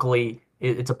luckily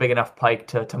it's a big enough pike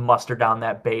to muster down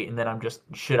that bait, and then I'm just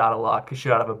shit out of luck,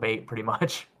 shit out of a bait, pretty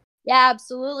much. Yeah,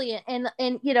 absolutely. And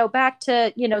back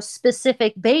to,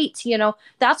 specific baits,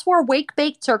 that's where wake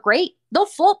baits are great. They'll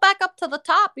float back up to the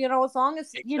top, as long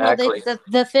as, Exactly.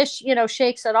 the fish,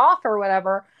 shakes it off or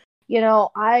whatever.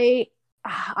 I've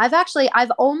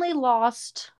only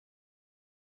lost,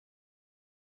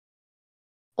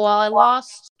 I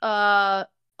lost a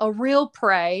real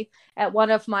prey at one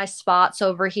of my spots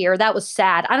over here. That was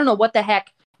sad. I don't know what the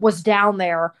heck was down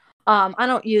there. I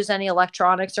don't use any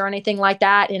electronics or anything like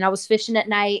that. And I was fishing at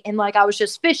night, and like I was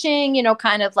just fishing,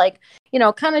 kind of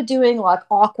doing like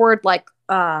awkward, like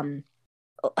when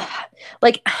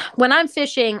I'm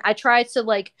fishing, I try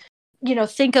to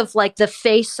think of like the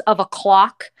face of a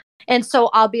clock. And so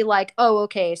I'll be like, oh,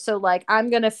 okay. So like I'm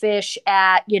gonna fish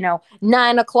at,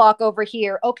 9 o'clock over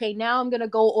here. Okay, now I'm gonna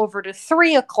go over to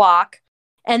 3 o'clock,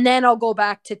 and then I'll go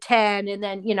back to 10, and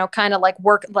then, kind of like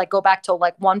work, like go back to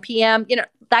like 1 p.m.,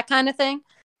 that kind of thing.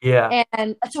 Yeah.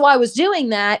 And so I was doing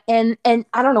that, and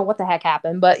I don't know what the heck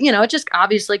happened, but it just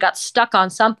obviously got stuck on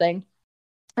something.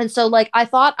 And so like I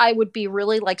thought I would be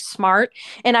really like smart,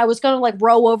 and I was going to like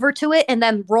row over to it and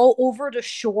then roll over to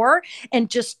shore and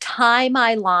just tie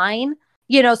my line,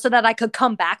 so that I could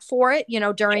come back for it,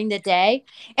 during the day.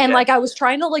 And Yeah. like I was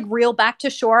trying to like reel back to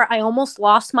shore. I almost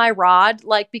lost my rod,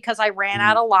 like because I ran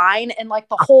out of line, and like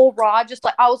the whole rod just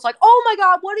like I was like, "Oh my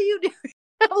God, what are you doing?"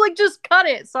 I'm like, "Just cut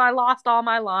it." So I lost all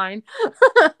my line.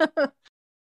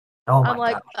 Oh I'm my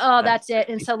like, gosh. "Oh, that's it."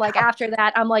 And so like after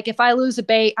that, I'm like, if I lose a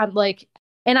bait, I'm like,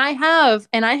 and I have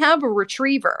a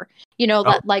retriever, Oh,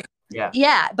 that like, yeah.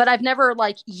 yeah, but I've never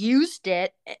like used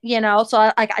it,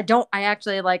 so I don't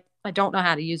know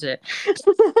how to use it.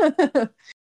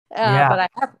 Yeah.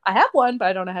 But I have one, but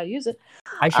I don't know how to use it.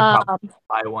 I should Um, probably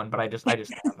buy one, but I just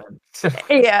haven't.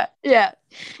 yeah, yeah,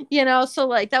 so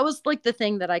like that was like the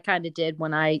thing that I kind of did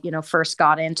when I, first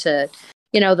got into,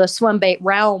 the swim bait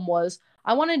realm, was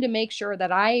I wanted to make sure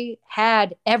that I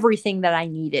had everything that I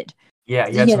needed, Yeah,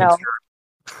 you had you some know. insurance.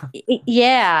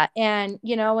 Yeah, and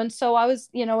and so I was,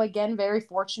 again, very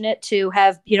fortunate to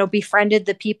have, befriended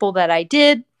the people that I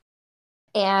did.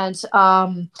 And so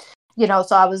I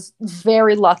was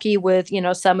very lucky with,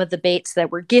 some of the baits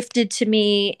that were gifted to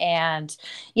me, and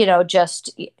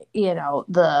just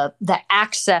the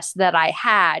access that I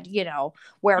had,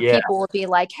 where Yeah, people would be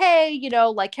like, "Hey,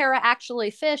 like Kara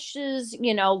actually fishes,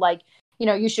 like,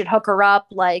 you should hook her up,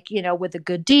 like, with a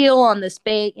good deal on this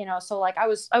bait." So like I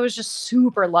was just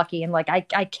super lucky, and like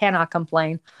I cannot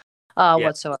complain yeah.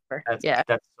 whatsoever. That's Yeah.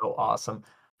 that's so awesome.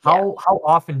 Yeah. How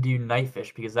often do you night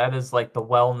fish? Because that is like the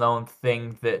well-known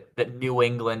thing that New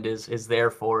England is there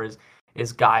for, is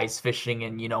guys fishing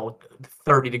in,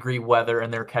 30-degree weather,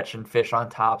 and they're catching fish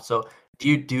on top. So do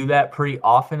you do that pretty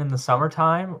often in the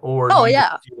summertime, or do Oh you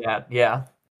just yeah. do that? Yeah.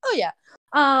 Oh yeah.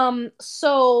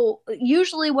 So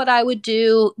usually what I would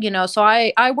do, so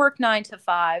I work 9 to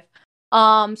 5.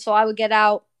 So I would get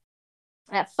out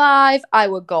at 5, I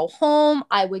would go home,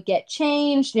 I would get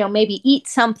changed, maybe eat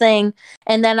something,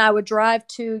 and then I would drive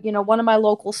to, one of my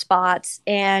local spots.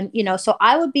 And, so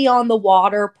I would be on the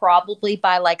water probably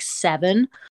by like 7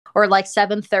 or like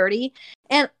 7:30,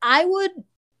 and I would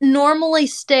normally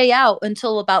stay out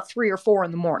until about 3 or 4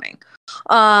 in the morning.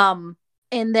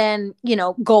 And then,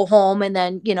 go home, and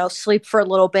then, sleep for a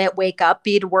little bit, wake up,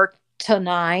 be to work till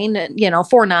 9, and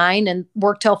 4 9, and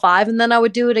work till 5, and then I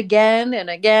would do it again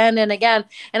and again and again.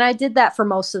 And I did that for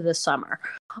most of the summer.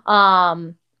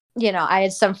 um I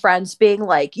had some friends being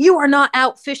like, "You are not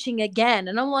out fishing again,"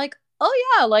 and I'm like, "Oh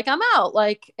yeah, like I'm out,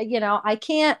 like, I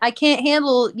can't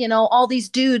handle, all these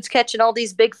dudes catching all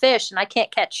these big fish, and I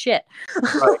can't catch shit."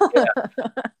 Right. Yeah.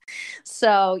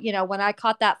 So, when I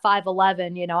caught that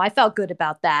 511, I felt good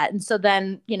about that. And so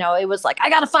then, it was like, I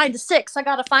got to find a six. I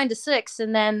got to find a six.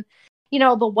 And then,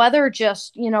 the weather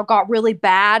just, got really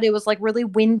bad. It was like really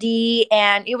windy,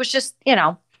 and it was just,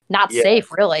 not Yeah.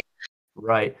 safe, really.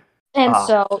 Right. And Uh,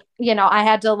 so, I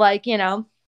had to like, I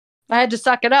had to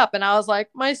suck it up, and I was like,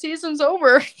 my season's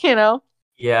over,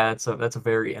 yeah, that's a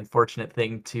very unfortunate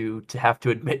thing to have to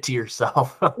admit to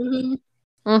yourself. hmm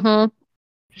hmm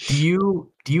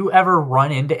Do you ever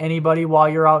run into anybody while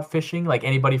you're out fishing? Like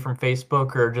anybody from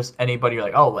Facebook, or just anybody you're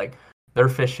like, "Oh, like they're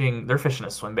fishing a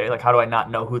swim bait. Like, how do I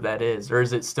not know who that is?" Or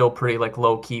is it still pretty like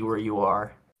low key where you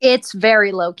are? It's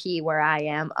very low key where I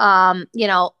am.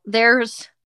 There's,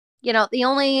 the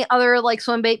only other like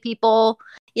swim bait people,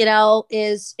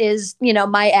 is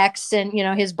my ex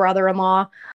and his brother-in-law.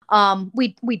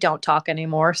 We don't talk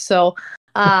anymore. So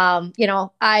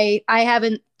I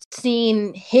haven't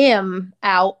seen him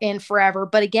out in forever.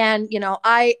 But again,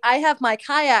 I have my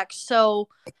kayak, so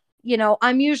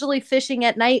I'm usually fishing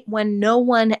at night when no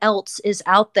one else is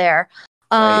out there.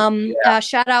 Right. Yeah.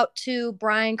 Shout out to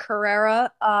Brian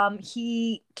Carrera.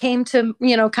 He came to,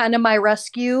 kind of my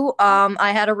rescue.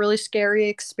 I had a really scary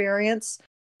experience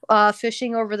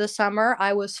fishing over the summer.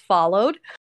 I was followed.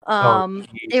 Oh,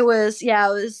 It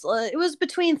was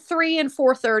between 3 and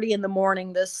 4:30 in the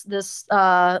morning. This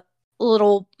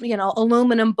little,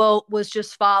 aluminum boat was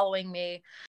just following me,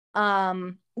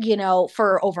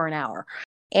 for over an hour.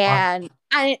 And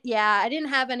I didn't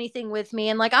have anything with me,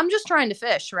 and like I'm just trying to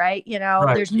fish, right?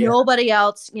 right. There's Yeah. nobody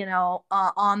else,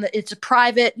 it's a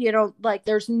private, like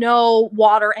there's no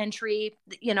water entry,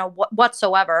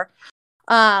 whatsoever.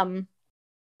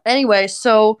 Anyway,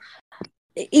 so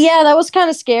yeah, that was kind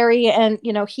of scary, and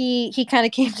he kind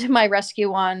of came to my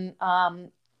rescue on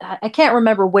I can't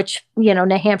remember which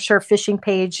New Hampshire fishing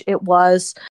page it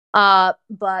was, but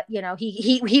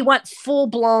he went full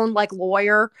blown like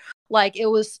lawyer. Like it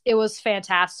was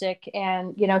fantastic,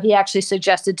 and he actually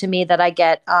suggested to me that I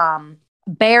get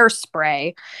bear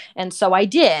spray, and so I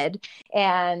did,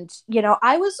 and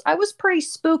I was pretty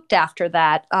spooked after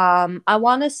that. I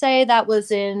want to say that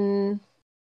was in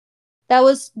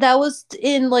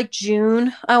like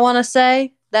June, I want to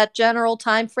say, that general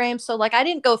time frame. So like I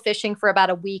didn't go fishing for about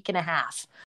a week and a half.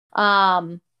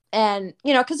 And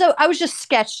because I was just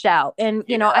sketched out, and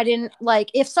I didn't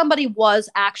like if somebody was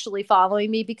actually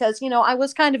following me, because I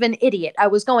was kind of an idiot. I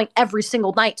was going every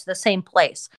single night to the same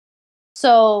place.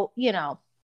 So ooh,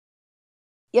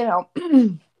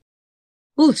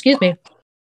 excuse me.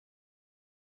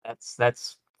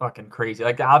 That's fucking crazy.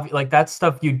 Like like that's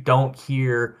stuff you don't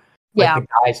hear like Yeah. the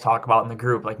guys talk about in the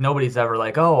group. Like nobody's ever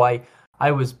like, "Oh, I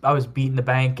was beating the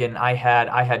bank and I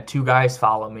had two guys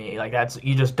follow me." Like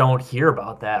you just don't hear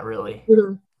about that really.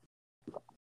 Mhm.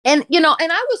 And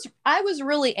and I was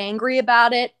really angry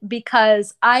about it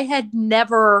because I had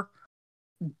never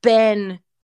been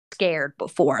scared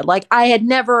before. Like I had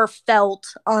never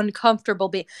felt uncomfortable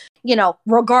being,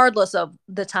 regardless of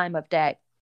the time of day.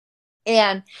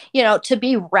 And to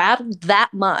be rattled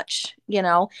that much,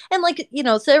 and like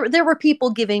so there were people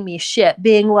giving me shit,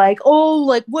 being like, oh,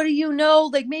 like what do you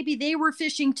know, like maybe they were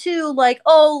fishing too, like,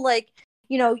 oh, like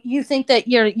you think that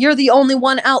you're the only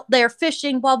one out there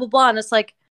fishing, blah blah blah. And it's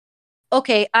like,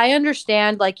 okay, I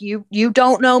understand, like you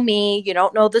don't know me, you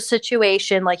don't know the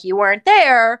situation, like you weren't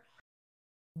there,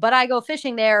 but I go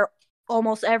fishing there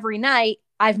almost every night.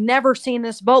 I've never seen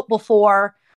this boat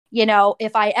before.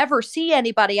 If I ever see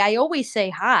anybody, I always say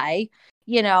hi,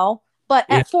 but Yeah.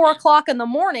 at 4 o'clock in the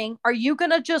morning, are you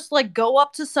going to just like go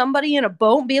up to somebody in a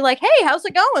boat and be like, hey, how's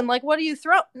it going? Like, what do you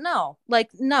throw? No, like,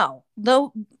 no,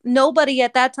 though. Nobody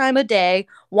at that time of day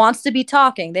wants to be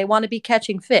talking. They want to be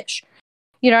catching fish.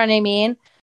 You know what I mean?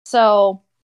 So,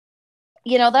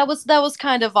 that was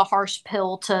kind of a harsh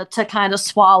pill to kind of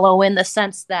swallow, in the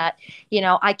sense that,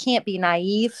 I can't be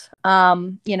naive. I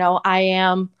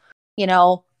am,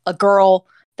 a girl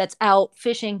that's out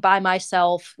fishing by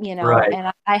myself, Right.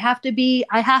 and I have to be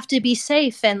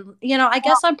safe. And, I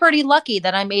guess I'm pretty lucky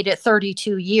that I made it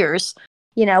 32 years,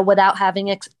 without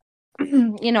having,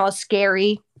 a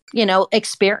scary,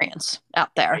 experience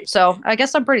out there. So I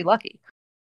guess I'm pretty lucky.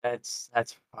 That's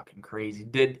fucking crazy.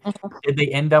 Did Mhm. did they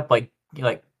end up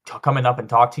coming up and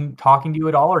talking to you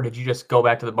at all, or did you just go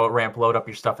back to the boat ramp, load up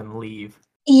your stuff, and leave?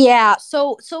 Yeah,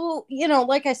 so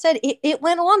like I said, it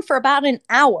went on for about an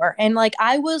hour, and like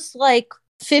I was like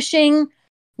fishing,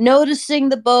 noticing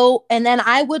the boat, and then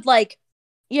I would like,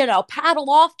 paddle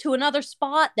off to another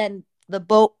spot, then the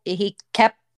boat, he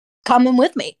kept coming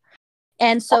with me.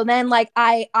 And so then like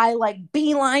I like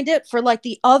beelined it for like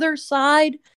the other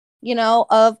side,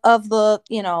 of the,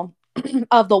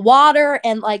 of the water,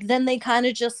 and like then they kind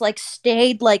of just like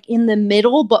stayed like in the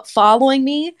middle but following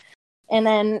me. And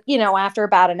then, after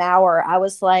about an hour, I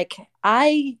was like,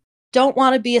 I don't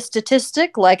want to be a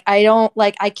statistic. Like, I don't,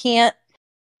 like, I can't,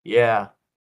 Yeah.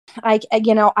 I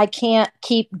can't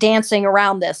keep dancing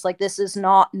around this. Like, this is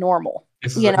not normal,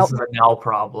 This is you a know? this is a now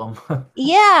problem.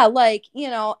 Yeah, like,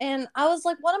 and I was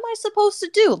like, what am I supposed to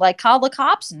do? Like, call the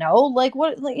cops? No, like,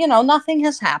 what, like, nothing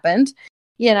has happened,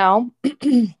 you know?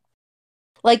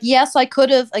 Like, yes, I could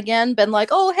have, again, been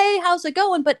like, oh, hey, how's it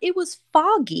going? But it was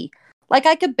foggy. Like,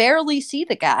 I could barely see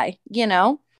the guy,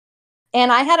 And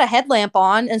I had a headlamp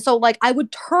on. And so, like, I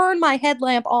would turn my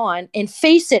headlamp on and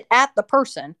face it at the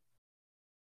person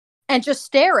and just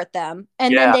stare at them.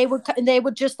 And then Yeah. they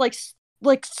would just, like,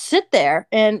 like sit there,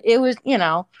 and it was,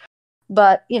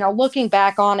 but looking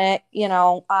back on it,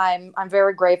 I'm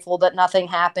very grateful that nothing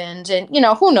happened. And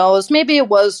who knows, maybe it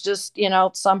was just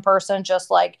some person just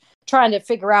like trying to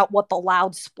figure out what the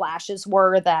loud splashes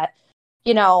were that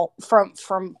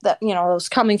from that it was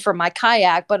coming from my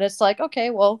kayak. But it's like, okay,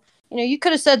 well, you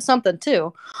could have said something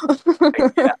too.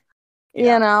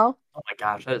 Yeah. you know Oh my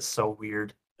gosh, that is so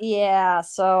weird. yeah,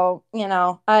 so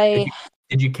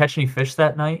Did you catch any fish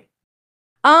that night?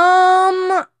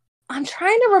 I'm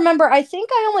trying to remember. I think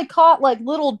I only caught like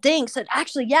little dinks. And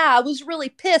actually, yeah, I was really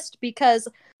pissed because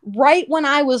right when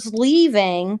I was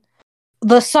leaving,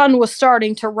 the sun was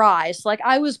starting to rise. Like,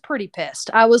 I was pretty pissed.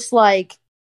 I was like,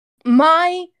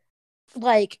 my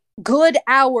like good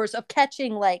hours of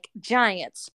catching like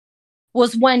giants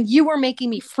was when you were making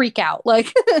me freak out.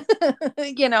 Like,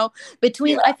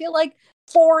 between, I feel like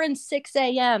 4 and 6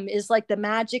 a.m. is like the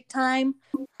magic time,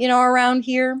 around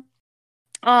here.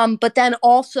 But then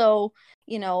also,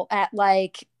 at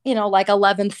like, like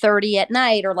 11:30 at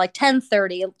night, or like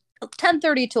 10:30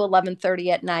 to 11:30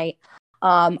 at night,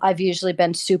 I've usually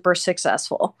been super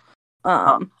successful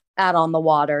out on the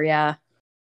water. Yeah.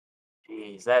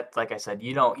 Jeez, that, like I said,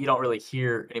 you don't really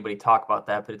hear anybody talk about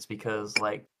that, but it's because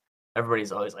like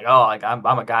everybody's always like, oh, like I'm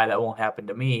a guy that won't happen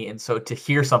to me, and so to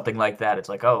hear something like that, it's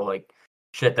like, oh, like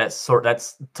shit, that's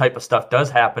type of stuff does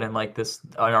happen in like this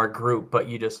in our group, but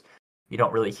you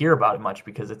don't really hear about it much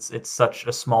because it's such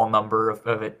a small number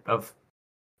of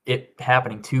it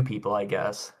happening to people, I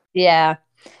guess. Yeah.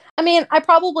 I mean, I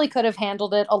probably could have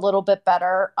handled it a little bit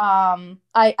better.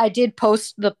 I did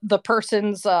post the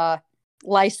person's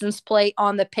license plate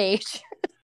on the page.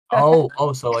 So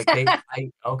like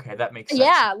okay, that makes sense.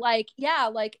 Yeah,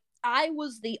 like I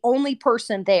was the only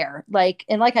person there. Like,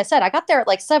 and like I said, I got there at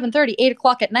like 7:30, 8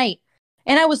 o'clock at night,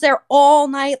 and I was there all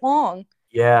night long.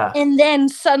 Yeah, And then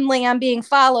suddenly I'm being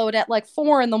followed at like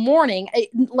 4 a.m.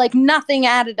 Like nothing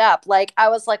added up. Like, I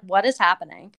was like, what is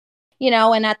happening?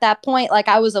 And at that point, like,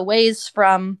 I was a ways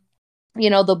from,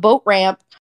 the boat ramp.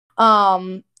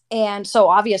 And so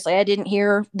obviously I didn't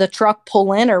hear the truck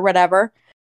pull in or whatever.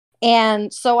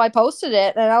 And so I posted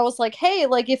it, and I was like, hey,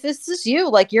 like, if this is you,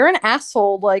 like, you're an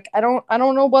asshole. Like, I don't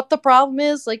know what the problem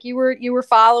is. Like, you were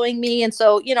following me. And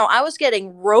so, I was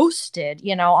getting roasted,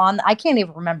 I can't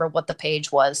even remember what the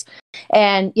page was.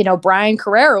 And, Brian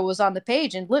Carrera was on the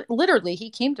page, and literally he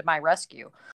came to my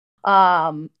rescue.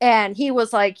 And he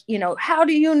was like, how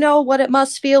do you know what it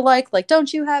must feel like? Like,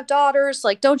 don't you have daughters?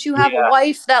 Like, don't you have a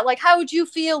wife that, like, how would you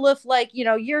feel if, like,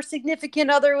 your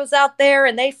significant other was out there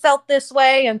and they felt this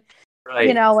way? And, right.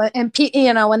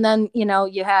 and then,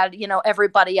 you had,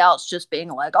 everybody else just being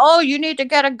like, oh, you need to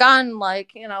get a gun,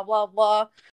 like, blah, blah,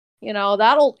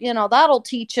 that'll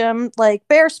teach him, like,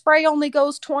 bear spray only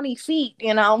goes 20 feet,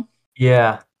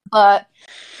 Yeah. but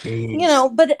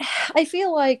Jeez. but I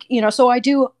feel like, so I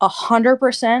do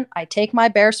 100%. I take my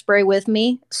bear spray with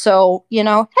me. So,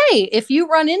 hey, if you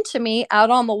run into me out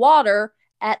on the water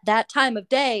at that time of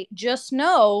day, just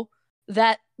know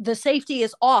that the safety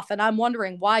is off, and I'm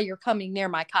wondering why you're coming near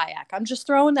my kayak. I'm just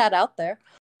throwing that out there.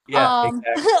 Yeah,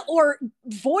 exactly. Or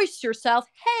voice yourself,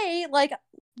 hey, like,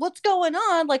 what's going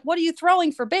on? Like, what are you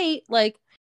throwing for bait? Like,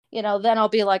 then I'll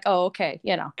be like, oh, okay,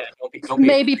 Yeah, don't be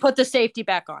maybe put the safety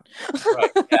back on.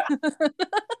 right. Yeah.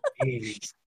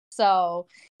 Jeez. So,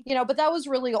 but that was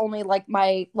really only like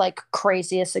my like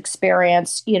craziest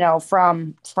experience,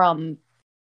 from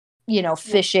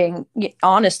fishing,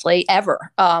 honestly,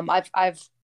 ever. I've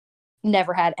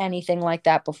never had anything like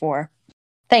that before,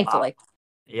 thankfully.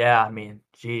 Yeah, I mean,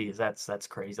 geez, that's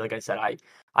crazy. Like I said,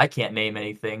 I can't name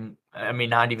anything. I mean,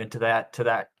 not even to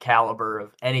that caliber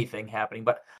of anything happening.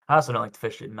 But I also don't like to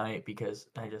fish at night because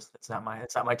it's not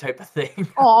my type of thing.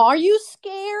 Oh, are you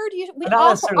scared? I'm not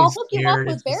necessarily I'll hook you up scared.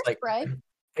 with It's bear just like spray.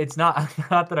 it's not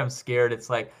not that I'm scared. It's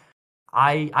like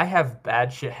I have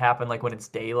bad shit happen like when it's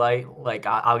daylight. Like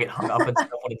I'll get hung up and stuff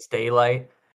when it's daylight.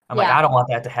 I'm like, Yeah. I don't want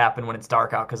that to happen when it's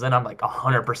dark out because then I'm like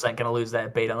 100% gonna lose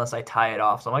that bait unless I tie it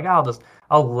off. So I'm like,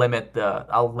 I'll limit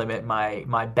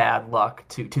my bad luck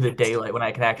to the daylight when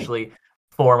I can actually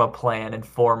form a plan and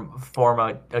form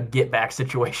a get back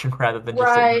situation rather than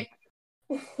just sitting.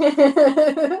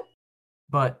 Right.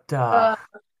 But uh,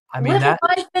 I mean Living that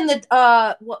life in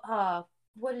the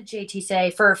what did JT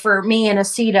say for me and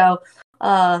Aceto?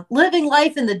 Living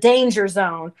life in the danger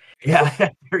zone. yeah,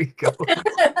 there you go.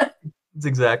 It's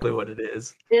exactly what it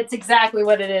is. It's exactly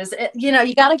what it is.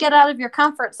 You got to get out of your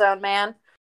comfort zone, man.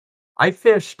 I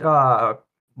fished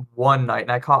one night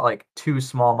and I caught like 2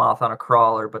 smallmouth on a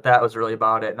crawler, but that was really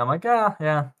about it. And I'm like,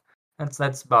 yeah,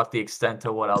 that's about the extent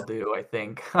of what I'll do, I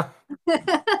think.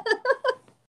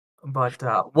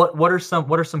 But what are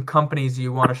some companies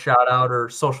you want to shout out, or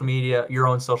social media, your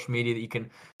own social media, that you can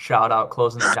shout out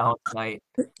closing it down tonight?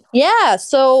 Yeah,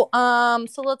 so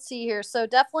let's see here. So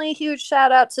definitely a huge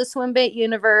shout out to Swimbait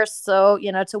Universe. So,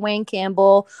 to Wayne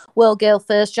Campbell, Will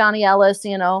Gilfish, Johnny Ellis,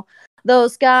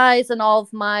 those guys, and all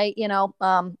of my,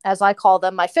 as I call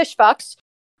them, my fish fucks.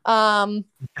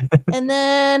 And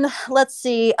then let's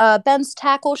see, Ben's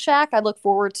Tackle Shack. I look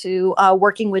forward to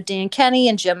working with Dan Kenny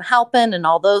and Jim Halpin and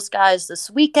all those guys this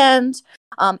weekend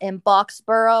in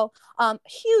Boxborough.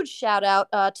 Huge shout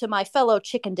out to my fellow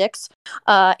chicken dicks,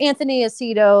 Anthony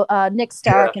Aceto, Nick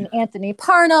Stark, and Anthony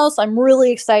Parnos. I'm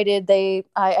really excited.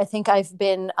 I think I've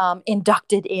been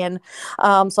inducted in,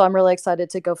 so I'm really excited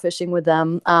to go fishing with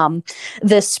them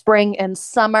this spring and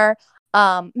summer.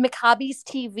 McHobby's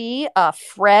TV,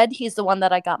 Fred, he's the one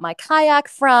that I got my kayak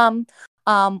from.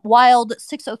 Wild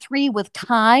 603 with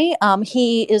Kai,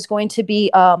 he is going to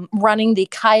be running the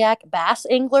Kayak Bass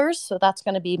Anglers, so that's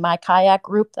going to be my kayak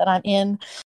group that I'm in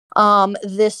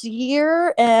this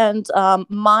year. And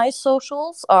my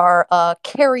socials are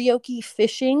karaoke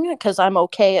fishing, because I'm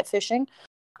okay at fishing.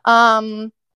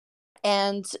 And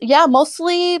yeah,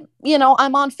 mostly,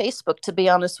 I'm on Facebook, to be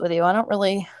honest with you. I don't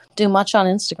really do much on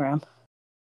Instagram.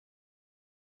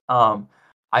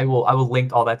 I will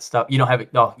link all that stuff. You don't have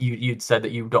it. No, you'd said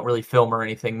that you don't really film or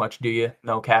anything much, do you?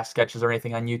 No cast sketches or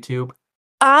anything on YouTube?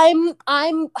 I'm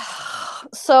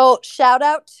so shout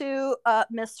out to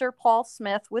Mr. Paul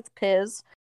Smith with Piz.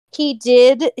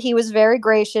 He was very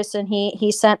gracious, and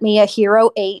he sent me a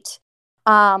Hero 8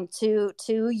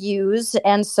 to use.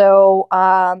 And so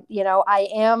I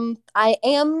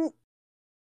am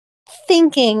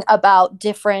thinking about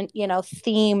different,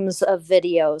 themes of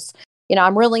videos.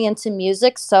 I'm really into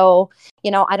music, so,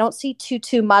 I don't see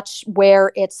too much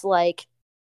where it's like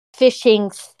fishing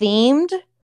themed,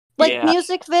 like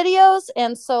music videos.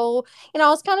 And so, I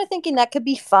was kind of thinking that could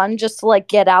be fun, just to like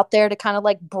get out there to kind of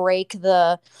like break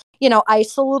the,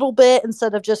 ice a little bit,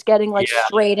 instead of just getting like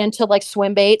straight into like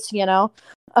swim baits,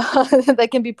 that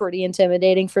can be pretty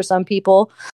intimidating for some people.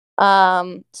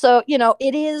 So,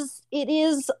 it is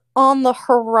on the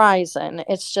horizon.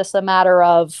 It's just a matter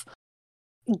of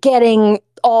getting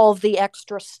all the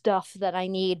extra stuff that I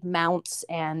need, mounts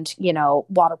and,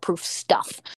 waterproof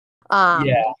stuff.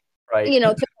 Yeah, right.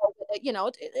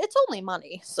 It's only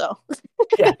money, so.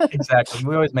 Yeah, exactly.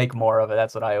 We always make more of it.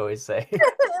 That's what I always say.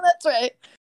 That's right.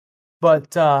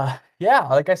 But yeah,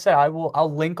 like I said,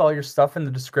 I'll link all your stuff in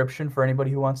the description for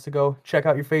anybody who wants to go check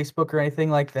out your Facebook or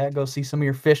anything like that. Go see some of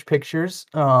your fish pictures.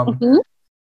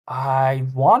 I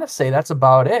want to say that's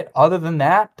about it. Other than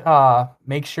that,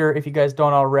 make sure, if you guys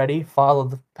don't already, follow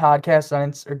the podcast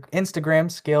on Instagram,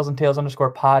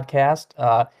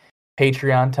 scalesandtails_podcast.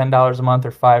 Patreon, $10 a month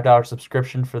or $5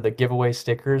 subscription for the giveaway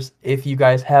stickers. If you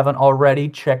guys haven't already,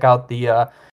 check out the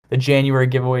January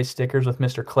giveaway stickers with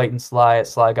Mr. Clayton Sly at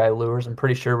Sly Guy Lures. I'm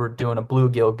pretty sure we're doing a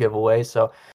bluegill giveaway,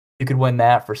 so you could win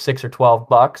that for $6 or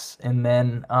 $12. And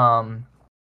then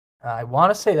I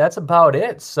want to say that's about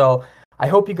it. So I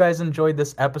hope you guys enjoyed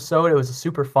this episode. It was a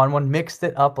super fun one. Mixed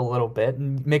it up a little bit,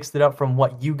 and mixed it up from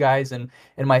what you guys and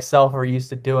myself are used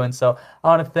to doing. So I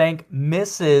want to thank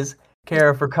Mrs.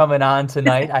 Kara for coming on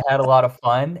tonight. I had a lot of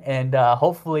fun, and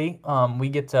hopefully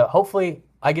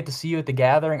I get to see you at the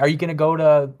gathering. Are you going to go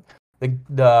to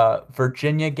the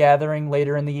Virginia gathering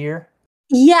later in the year?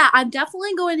 Yeah, I'm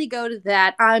definitely going to go to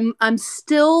that. I'm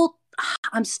still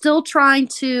trying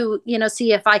to,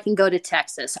 see if I can go to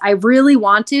Texas. I really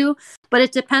want to, but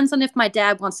it depends on if my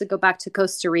dad wants to go back to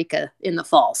Costa Rica in the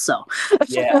fall. So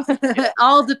yeah.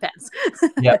 All depends.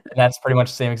 Yep, and that's pretty much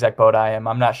the same exact boat I am.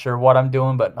 I'm not sure what I'm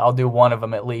doing, but I'll do one of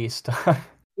them at least.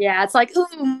 Yeah, it's like,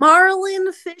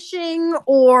 marlin fishing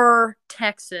or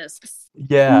Texas.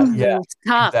 Yeah, It's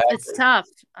tough. exactly. It's tough.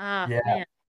 Yeah. Man.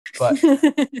 But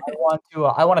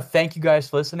I want to thank you guys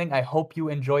for listening. I hope you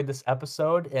enjoyed this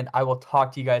episode, and I will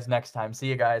talk to you guys next time. See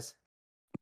you guys.